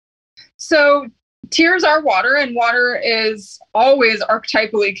 So tears are water, and water is always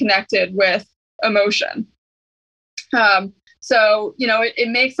archetypally connected with emotion. So, it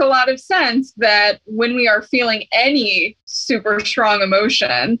makes a lot of sense that when we are feeling any super strong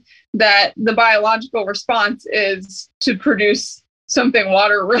emotion, that the biological response is to produce something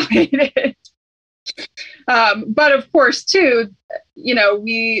water related. But of course, too,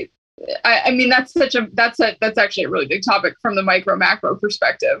 that's actually a really big topic from the micro macro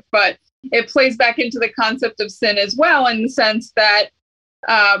perspective, but it plays back into the concept of sin as well, in the sense that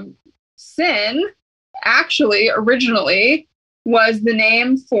sin actually originally was the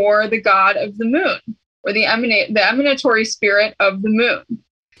name for the god of the moon, or the emanatory spirit of the moon.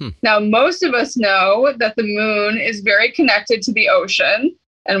 Now, most of us know that the moon is very connected to the ocean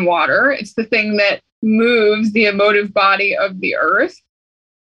and water. It's the thing that moves the emotive body of the earth.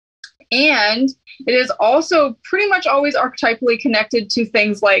 And it is also pretty much always archetypally connected to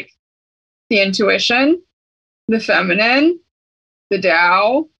things like the intuition, the feminine, the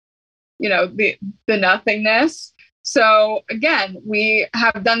Tao, the nothingness. So again, we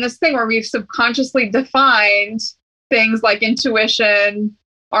have done this thing where we've subconsciously defined things like intuition,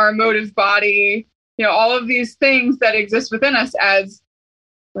 our emotive body, all of these things that exist within us as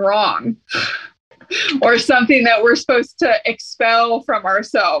wrong or something that we're supposed to expel from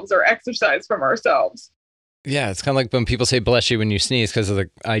ourselves or exercise from ourselves. Yeah, it's kind of like when people say bless you when you sneeze because of the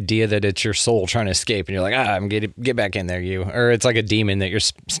idea that it's your soul trying to escape and you're like, I'm going to get back in there, you. Or it's like a demon that you're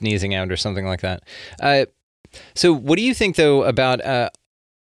sneezing out or something like that. So what do you think, though, about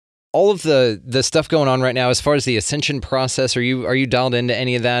all of the stuff going on right now as far as the ascension process? Are you dialed into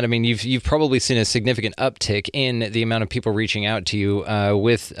any of that? I mean, you've probably seen a significant uptick in the amount of people reaching out to you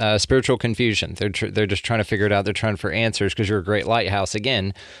with spiritual confusion. They're just trying to figure it out. They're trying for answers because you're a great lighthouse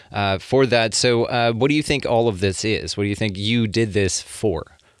again for that. So what do you think all of this is? What do you think you did this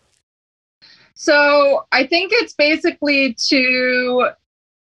for? So I think it's basically to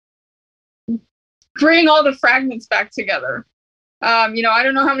bring all the fragments back together. I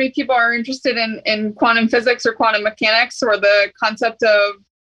don't know how many people are interested in quantum physics or quantum mechanics or the concept of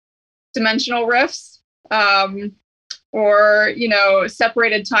dimensional rifts or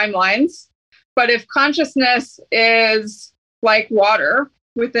separated timelines. But if consciousness is like water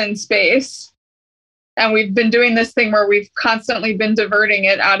within space, And we've been doing this thing where we've constantly been diverting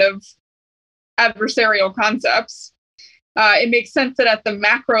it out of adversarial concepts. It makes sense that at the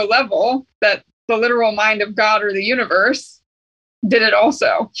macro level, that the literal mind of God or the universe did it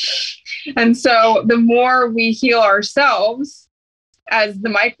also. And so the more we heal ourselves as the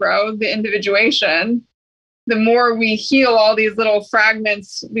micro, the individuation, the more we heal all these little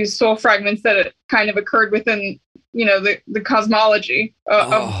fragments, these soul fragments that kind of occurred within, the cosmology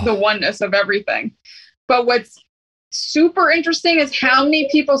of the oneness of everything. But what's super interesting is how many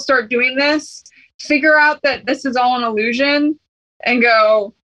people start doing this, figure out that this is all an illusion, and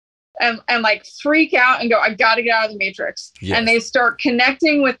go and like freak out and go, I got to get out of the matrix. Yes. And they start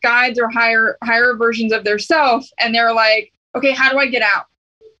connecting with guides or higher versions of their self. And they're like, okay, how do I get out?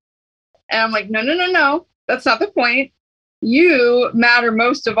 And I'm like, no. That's not the point. You matter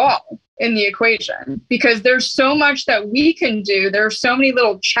most of all in the equation, because there's so much that we can do. There are so many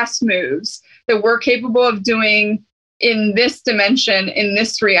little chess moves that we're capable of doing in this dimension, in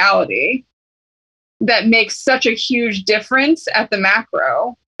this reality, that makes such a huge difference at the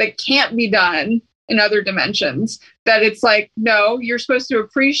macro that can't be done in other dimensions, that it's like, no, you're supposed to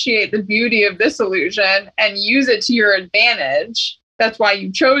appreciate the beauty of this illusion and use it to your advantage. That's why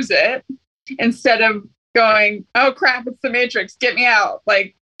you chose it, instead of going, oh crap, it's the matrix, get me out,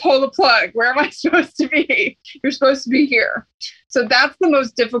 like pull the plug, where am I supposed to be? You're supposed to be here. So that's the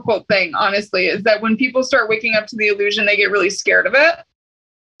most difficult thing, honestly, is that when people start waking up to the illusion, they get really scared of it.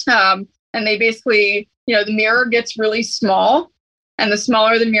 And they basically, the mirror gets really small, and the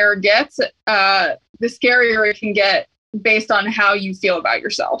smaller the mirror gets, the scarier it can get based on how you feel about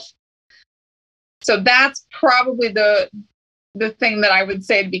yourself. So that's probably the thing that I would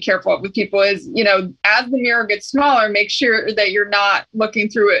say to be careful of with people is, as the mirror gets smaller, make sure that you're not looking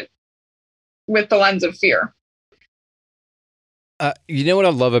through it with the lens of fear. What I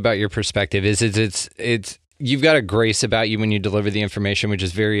love about your perspective is it's you've got a grace about you when you deliver the information, which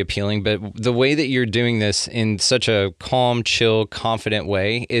is very appealing. But the way that you're doing this in such a calm, chill, confident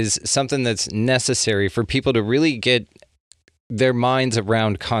way is something that's necessary for people to really get their minds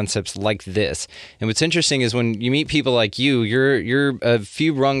around concepts like this. And what's interesting is when you meet people like you're a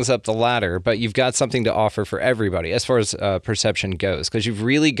few rungs up the ladder, but you've got something to offer for everybody as far as perception goes, because you've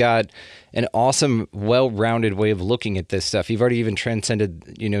really got an awesome, well-rounded way of looking at this stuff. You've already even transcended,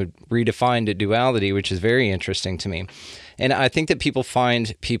 redefined duality, which is very interesting to me. And I think that people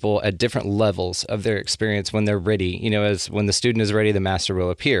find people at different levels of their experience when they're ready. As when the student is ready, the master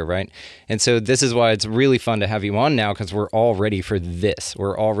will appear, right? And so this is why it's really fun to have you on now, because we're all ready for this.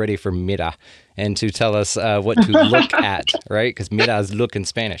 We're all ready for Mira, and to tell us what to look at, right? Because Mira is look in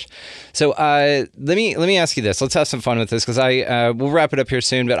Spanish. So let me ask you this. Let's have some fun with this, because we'll wrap it up here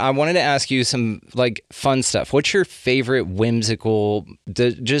soon. But I wanted to ask you some fun stuff. What's your favorite whimsical,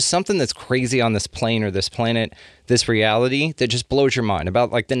 just something that's crazy on this plane or this planet, this reality that just blows your mind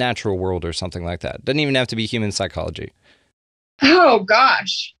about the natural world or something like that? Doesn't even have to be human psychology. Oh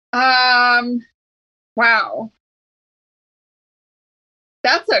gosh. Wow.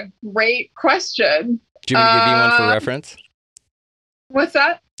 That's a great question. Do you want me to give you one for reference? What's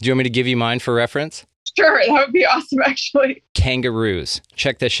that? Do you want me to give you mine for reference? Sure, that would be awesome, actually. Kangaroos.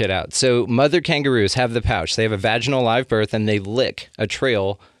 Check this shit out. So mother kangaroos have the pouch. They have a vaginal live birth, and they lick a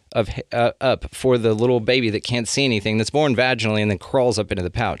trail of up for the little baby that can't see anything, that's born vaginally and then crawls up into the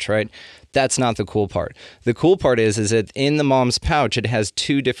pouch, right? That's not the cool part. The cool part is that in the mom's pouch, it has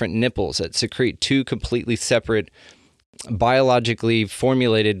two different nipples that secrete two completely separate, biologically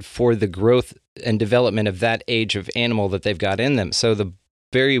formulated for the growth and development of that age of animal that they've got in them. So the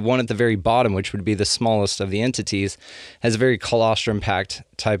very one at the very bottom, which would be the smallest of the entities, has a very colostrum-packed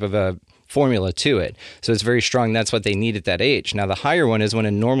type of a formula to it. So it's very strong. That's what they need at that age. Now, the higher one is when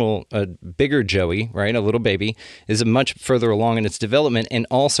a bigger joey, right, a little baby, is much further along in its development and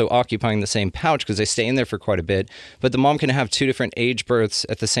also occupying the same pouch because they stay in there for quite a bit. But the mom can have two different age births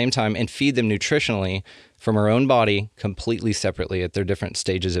at the same time and feed them nutritionally from her own body completely separately at their different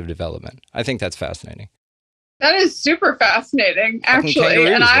stages of development. I think that's fascinating. That is super fascinating,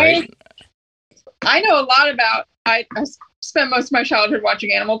 actually. And right? I know a lot about, I spent most of my childhood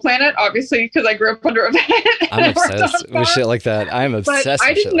watching Animal Planet, obviously, because I grew up under a vet. I'm obsessed with shit like that. I'm obsessed with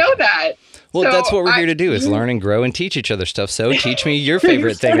I didn't know that. Well, so that's what we're here to do, is learn and grow and teach each other stuff. So teach me your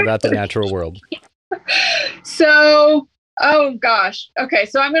favorite thing about the natural world. So, oh gosh. Okay,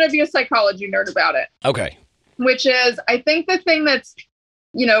 so I'm going to be a psychology nerd about it. Okay. Which is, I think the thing that's,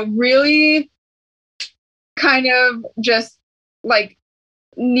 really kind of just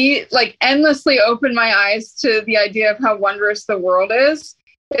endlessly opened my eyes to the idea of how wondrous the world is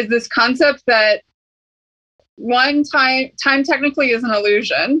this concept that time technically is an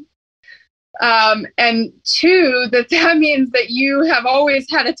illusion. And two, that means that you have always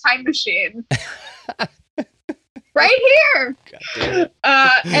had a time machine. Right here.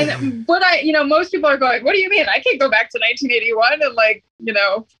 And what most people are going, what do you mean? I can't go back to 1981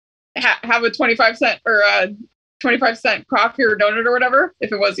 and have a 25 cent or a 25 cent coffee or donut or whatever,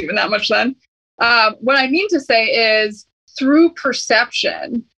 if it was even that much then. What I mean to say is through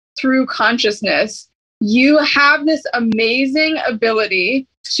perception, through consciousness, you have this amazing ability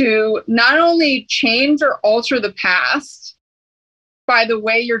to not only change or alter the past by the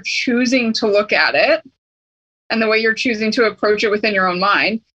way you're choosing to look at it and the way you're choosing to approach it within your own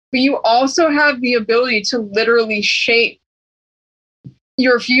mind, but you also have the ability to literally shape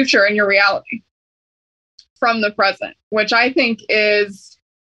your future and your reality from the present, which I think is,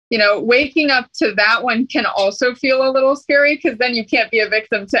 waking up to that one can also feel a little scary because then you can't be a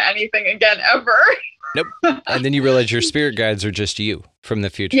victim to anything again, ever. Nope. And then you realize your spirit guides are just you from the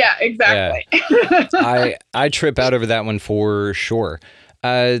future. Yeah, exactly. Yeah. I trip out over that one for sure.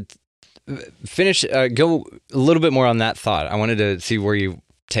 Go a little bit more on that thought. I wanted to see where you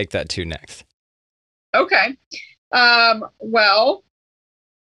take that to next. Okay. Well,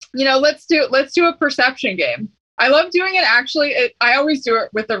 let's do a perception game. I love doing it. Actually, I always do it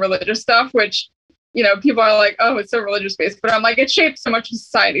with the religious stuff, which, people are like, oh, it's so religious based, but I'm like, it shapes so much of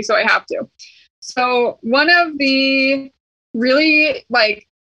society, so I have to. So one of the really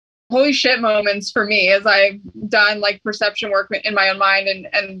holy shit moments for me as I've done perception work in my own mind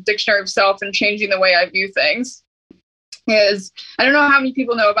and dictionary of self and changing the way I view things is, I don't know how many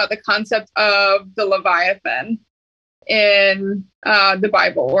people know about the concept of the Leviathan in the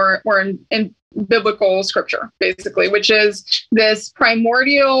Bible or in biblical scripture, basically, which is this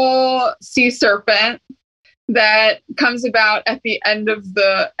primordial sea serpent that comes about at the end of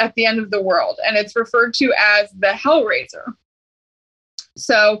the world, and it's referred to as the Hellraiser.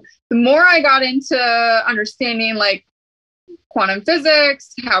 So the more I got into understanding quantum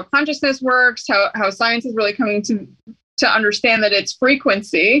physics, how consciousness works, how science is really coming to understand that it's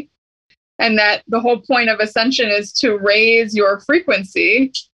frequency, and that the whole point of ascension is to raise your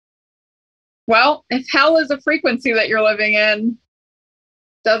frequency. Well, if hell is a frequency that you're living in,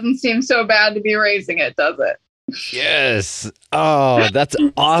 doesn't seem so bad to be raising it, does it? Yes. Oh, that's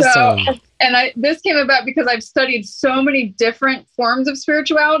awesome. This came about because I've studied so many different forms of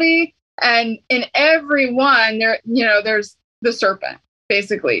spirituality, and in every one, there's the serpent,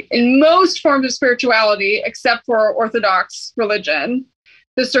 basically. In most forms of spirituality, except for Orthodox religion,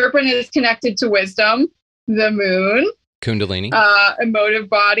 the serpent is connected to wisdom, the moon, Kundalini, emotive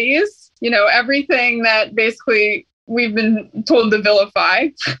bodies, everything that basically we've been told to vilify.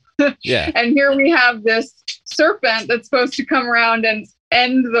 Yeah. And here we have this serpent that's supposed to come around and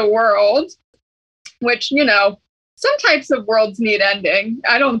end the world, which, some types of worlds need ending.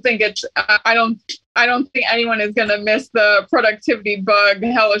 I don't think anyone is going to miss the productivity bug,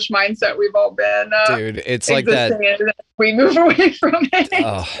 hellish mindset we've all been. Dude, it's like that. We move away from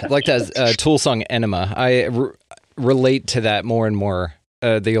it. Like that Tool song Enema. I relate to that more and more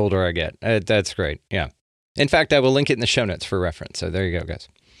the older I get. That's great. Yeah. In fact, I will link it in the show notes for reference. So there you go, guys.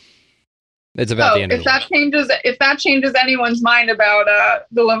 It's about the end of the world. If that changes anyone's mind about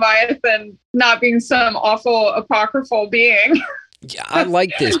the Leviathan not being some awful apocryphal being. Yeah, I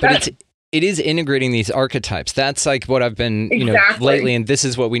like this, but it is integrating these archetypes. That's what I've been, lately, and this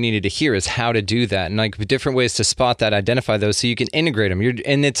is what we needed to hear is how to do that, and different ways to spot that, identify those, so you can integrate them.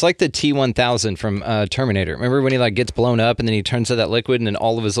 And it's like the T-1000 from Terminator. Remember when he gets blown up, and then he turns to that liquid, and then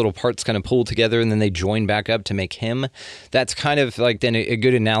all of his little parts kind of pull together, and then they join back up to make him? That's kind of then a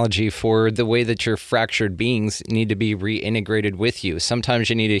good analogy for the way that your fractured beings need to be reintegrated with you. Sometimes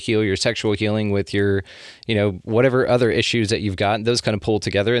you need to heal your sexual healing with your, whatever other issues that you've got. Those kind of pull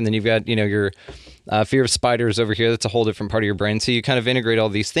together, and then you've got, your fear of spiders over here. That's a whole different part of your brain. So you kind of integrate all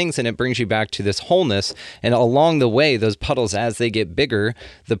these things, and it brings you back to this wholeness. And along the way, those puddles, as they get bigger,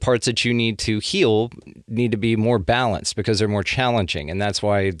 the parts that you need to heal need to be more balanced because they're more challenging. And that's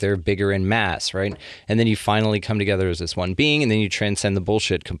why they're bigger in mass, right? And then you finally come together as this one being, and then you transcend the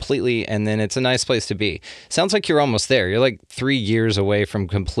bullshit completely. And then it's a nice place to be. Sounds like you're almost there. You're 3 years away from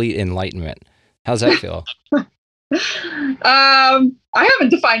complete enlightenment. How's that feel? I haven't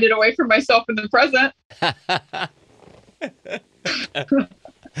defined it away from myself in the present.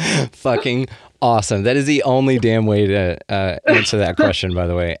 Fucking awesome. That is the only damn way to answer that question, by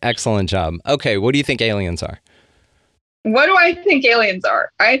the way. Excellent job. Okay, what do you think aliens are? What do I think aliens are?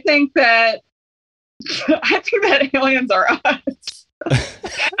 I think that aliens are us.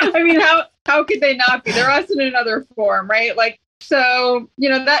 I mean, how could they not be? They're us in another form, right? So,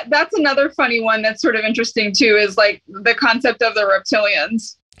 that's another funny one that's sort of interesting too, is the concept of the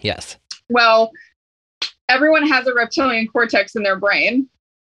reptilians. Yes. Well, everyone has a reptilian cortex in their brain.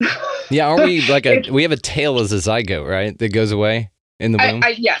 Yeah, are we like we have a tail as a zygote, right? That goes away in the womb?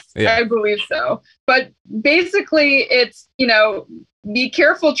 Yes, yeah. I believe so. But basically, it's, be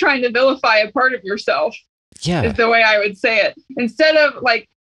careful trying to vilify a part of yourself. Yeah. Is the way I would say it. Instead of like,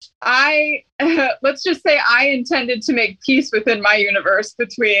 let's just say I intended to make peace within my universe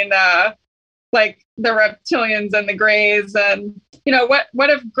between like the reptilians and the grays, and what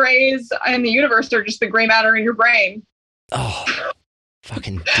if grays in the universe are just the gray matter in your brain? Oh,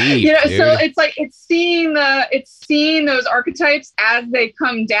 fucking deep. Dude. So it's like it's seeing those archetypes as they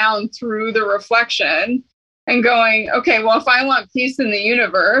come down through the reflection and going, okay, well, if I want peace in the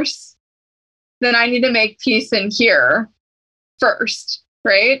universe, then I need to make peace in here first,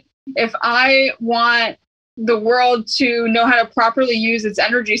 right? If I want the world to know how to properly use its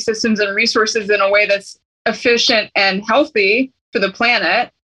energy systems and resources in a way that's efficient and healthy for the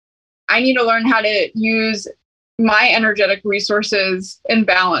planet, I need to learn how to use my energetic resources in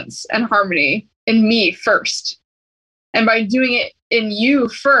balance and harmony in me first. And by doing it in you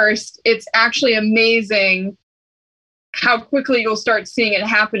first, it's actually amazing how quickly you'll start seeing it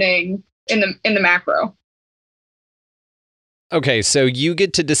happening in the macro. Okay, so you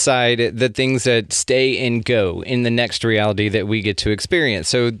get to decide the things that stay and go in the next reality that we get to experience.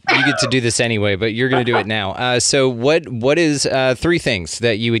 So you get to do this anyway, but you're going to do it now. So what is 3 things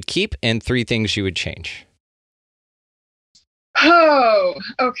that you would keep and 3 things you would change? Oh,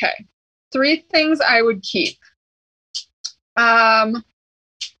 okay. 3 things I would keep.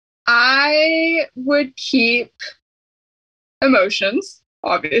 I would keep emotions.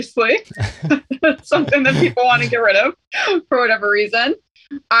 Obviously, that's something that people want to get rid of for whatever reason.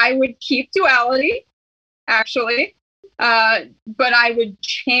 I would keep duality, actually, but I would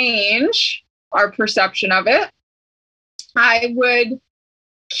change our perception of it. I would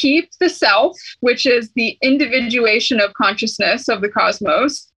keep the self, which is the individuation of consciousness of the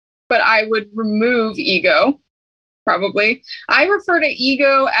cosmos, but I would remove ego, probably. I refer to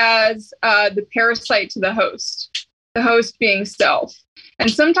ego as the parasite to the host being self. And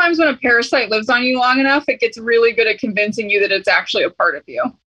sometimes when a parasite lives on you long enough, it gets really good at convincing you that it's actually a part of you.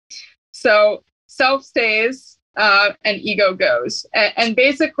 So self stays and ego goes. And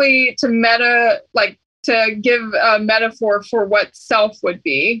basically to give a metaphor for what self would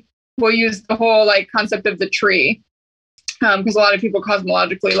be, we'll use the whole concept of the tree. Because a lot of people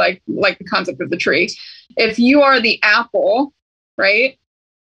cosmologically like the concept of the tree. If you are the apple, right?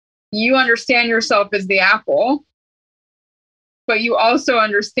 You understand yourself as the apple. But you also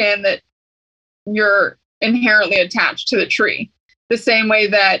understand that you're inherently attached to the tree. The same way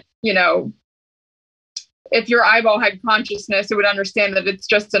that, if your eyeball had consciousness, it would understand that it's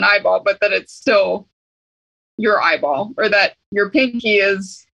just an eyeball, but that it's still your eyeball, or that your pinky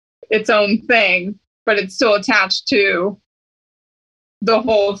is its own thing, but it's still attached to the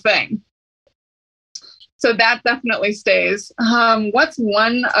whole thing. So that definitely stays. What's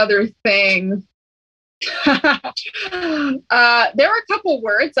one other thing? There are a couple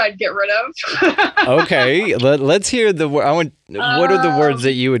words I'd get rid of. Okay, let's hear what are the words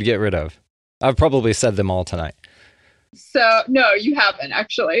that you would get rid of? I've probably said them all tonight. So no, you haven't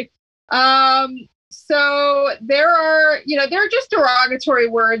actually. So there are just derogatory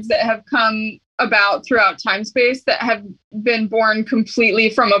words that have come about throughout time space that have been born completely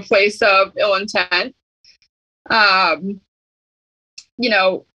from a place of ill intent.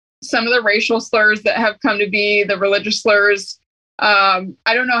 Some of the racial slurs that have come to be, the religious slurs. I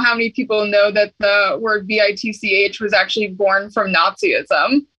don't know how many people know that the word bitch was actually born from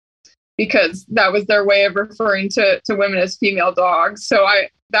Nazism, because that was their way of referring to women as female dogs. So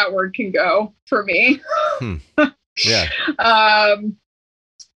that word can go for me. Yeah. I'm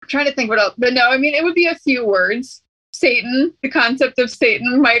trying to think what else, but no, I mean, it would be a few words. Satan, the concept of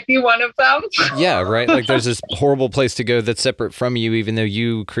Satan might be one of them. Yeah, right. Like there's this horrible place to go that's separate from you, even though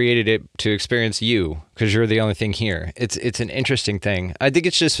you created it to experience you, because you're the only thing here. It's an interesting thing. I think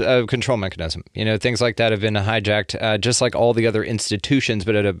it's just a control mechanism. Things like that have been hijacked, just like all the other institutions,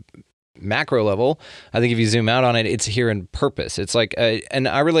 but at a macro level. I think if you zoom out on it, it's here in purpose. It's like, and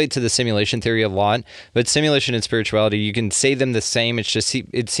I relate to the simulation theory a lot, but simulation and spirituality, you can say them the same. It's just,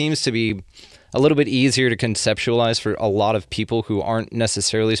 it seems to be a little bit easier to conceptualize for a lot of people who aren't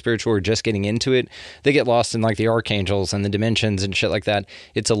necessarily spiritual or just getting into it. They get lost in the archangels and the dimensions and shit like that.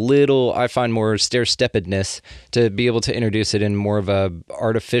 It's a little, I find, more stair-steppedness to be able to introduce it in more of a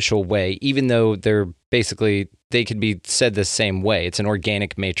artificial way, even though they're basically they could be said the same way. It's an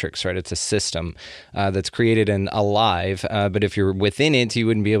organic matrix, right? It's a system that's created and alive. But if you're within it, you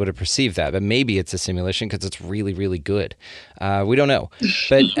wouldn't be able to perceive that. But maybe it's a simulation because it's really, really good. We don't know.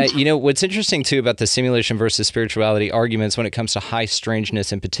 But, what's interesting, too, about the simulation versus spirituality arguments when it comes to high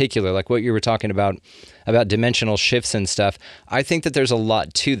strangeness in particular, like what you were talking about dimensional shifts and stuff, I think that there's a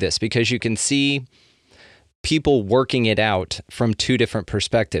lot to this because you can see people working it out from two different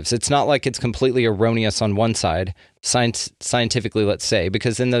perspectives. It's not like it's completely erroneous on one side, scientifically, let's say,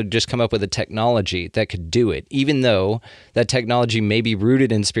 because then they'll just come up with a technology that could do it, even though that technology may be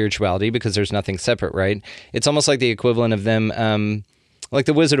rooted in spirituality because there's nothing separate, right? It's almost like the equivalent of them, like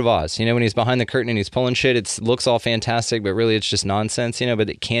the Wizard of Oz, when he's behind the curtain and he's pulling shit, it looks all fantastic, but really it's just nonsense, but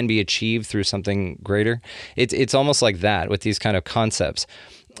it can be achieved through something greater. It's almost like that with these kind of concepts.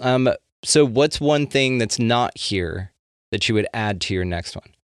 So what's one thing that's not here that you would add to your next one?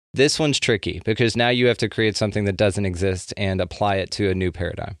 This one's tricky because now you have to create something that doesn't exist and apply it to a new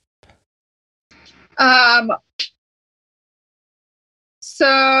paradigm.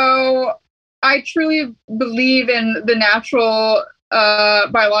 So I truly believe in the natural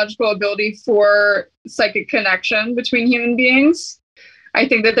biological ability for psychic connection between human beings. I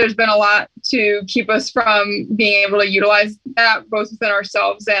think that there's been a lot to keep us from being able to utilize that both within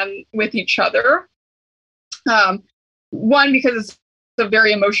ourselves and with each other. One, because it's a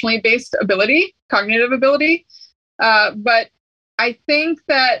very emotionally based ability, cognitive ability. But I think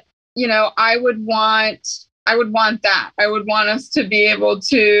that, I would want that. I would want us to be able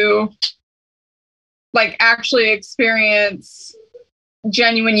to actually experience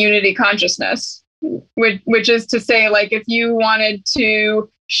genuine unity consciousness. Which is to say, if you wanted to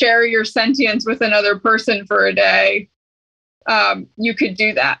share your sentience with another person for a day, you could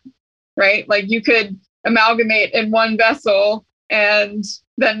do that, right? You could amalgamate in one vessel and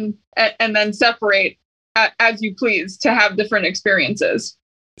then separate as you please to have different experiences.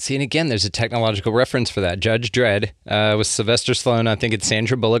 See, and again, there's a technological reference for that. Judge Dredd with Sylvester Stallone, I think it's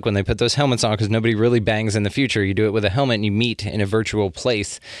Sandra Bullock, when they put those helmets on, because nobody really bangs in the future. You do it with a helmet and you meet in a virtual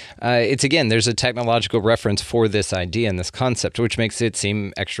place. There's a technological reference for this idea and this concept, which makes it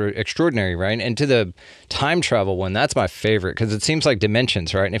seem extraordinary, right? And to the time travel one, that's my favorite, because it seems like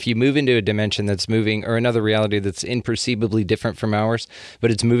dimensions, right? And if you move into a dimension that's moving, or another reality that's imperceivably different from ours,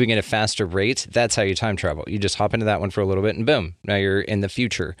 but it's moving at a faster rate, that's how you time travel. You just hop into that one for a little bit and boom, now you're in the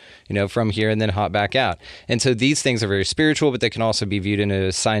future. From here and then hop back out. And so these things are very spiritual, but they can also be viewed in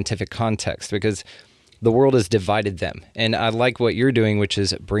a scientific context because the world has divided them. And I like what you're doing, which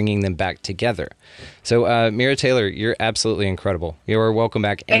is bringing them back together. So Mira Taylor, you're absolutely incredible. You are welcome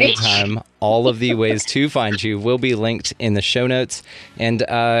back anytime. All of the ways to find you will be linked in the show notes. And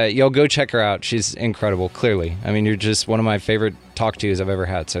y'all go check her out. She's incredible, clearly. I mean, you're just one of my favorite talk-tos I've ever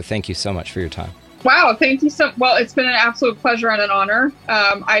had. So thank you so much for your time. Wow, thank you so. Well, it's been an absolute pleasure and an honor.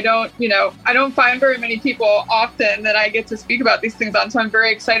 I don't find very many people often that I get to speak about these things on, so I'm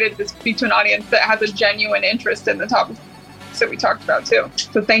very excited to speak to an audience that has a genuine interest in the topics that we talked about too.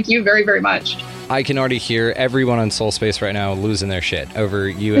 So thank you very, very much. I can already hear everyone on Soul Space right now losing their shit over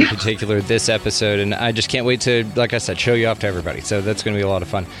you in particular this episode, and I just can't wait to, like I said, show you off to everybody. So that's going to be a lot of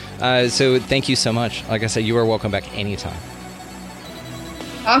fun. So thank you so much. Like I said, you are welcome back anytime.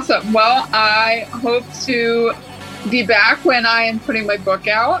 Awesome. Well, I hope to be back when I am putting my book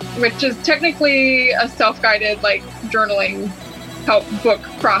out, which is technically a self-guided journaling help book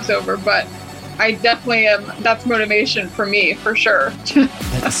crossover, but I definitely am. That's motivation for me, for sure.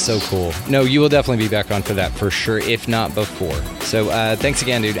 That's so cool. No, you will definitely be back on for that, for sure, if not before. So thanks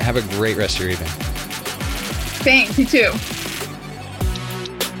again, dude. Have a great rest of your evening. Thanks. You too.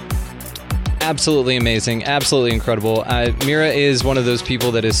 Absolutely amazing. Absolutely incredible. Mira is one of those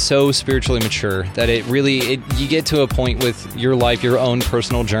people that is so spiritually mature that you get to a point with your life, your own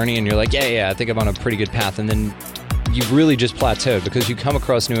personal journey, and you're like, yeah, I think I'm on a pretty good path. And then you've really just plateaued because you come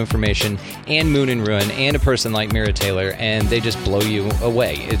across new information and Moon and Ruin and a person like Mira Taylor, and they just blow you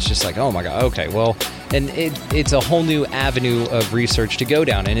away. It's just like, oh my God, okay, well, and it's a whole new avenue of research to go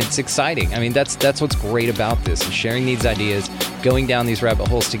down, and it's exciting. I mean, that's what's great about this, is sharing these ideas, going down these rabbit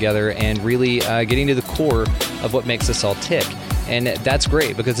holes together, and really getting to the core of what makes us all tick. And that's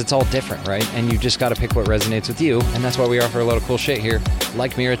great because it's all different, right? And you just got to pick what resonates with you. And that's why we offer a lot of cool shit here,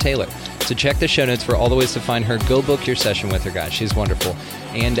 like Mira Taylor. So check the show notes for all the ways to find her. Go book your session with her, guys. She's wonderful.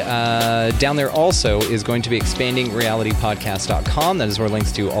 And down there also is going to be expandingrealitypodcast.com. That is where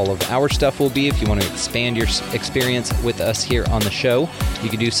links to all of our stuff will be. If you want to expand your experience with us here on the show, you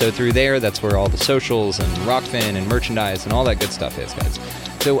can do so through there. That's where all the socials and Rockfin and merchandise and all that good stuff is, guys.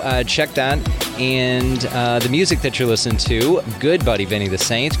 So check that. And the music that you're listening to, good buddy Vinny the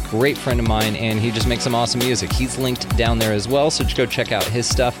Saint, great friend of mine, and he just makes some awesome music. He's linked down there as well, so just go check out his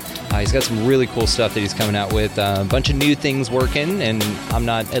stuff. He's got some really cool stuff that he's coming out with, a bunch of new things working, and I'm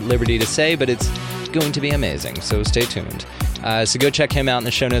not at liberty to say, but it's going to be amazing, so stay tuned. So go check him out in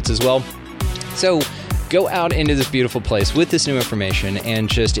the show notes as well. So go out into this beautiful place with this new information and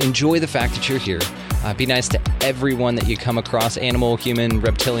just enjoy the fact that you're here. Be nice to everyone that you come across, animal, human,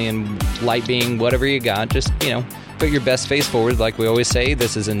 reptilian, light being, whatever you got. Just, put your best face forward. Like we always say,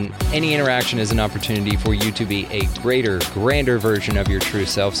 any interaction is an opportunity for you to be a greater, grander version of your true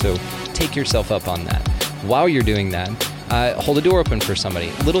self. So take yourself up on that. While you're doing that, hold the door open for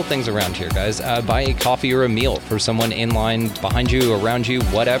somebody. Little things around here, guys. Buy a coffee or a meal for someone in line, behind you, around you,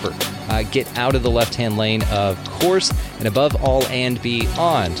 whatever. Get out of the left-hand lane, of course, and above all and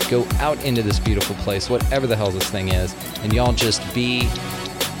beyond, go out into this beautiful place, whatever the hell this thing is, and y'all just be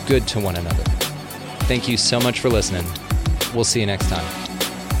good to one another. Thank you so much for listening. We'll see you next time.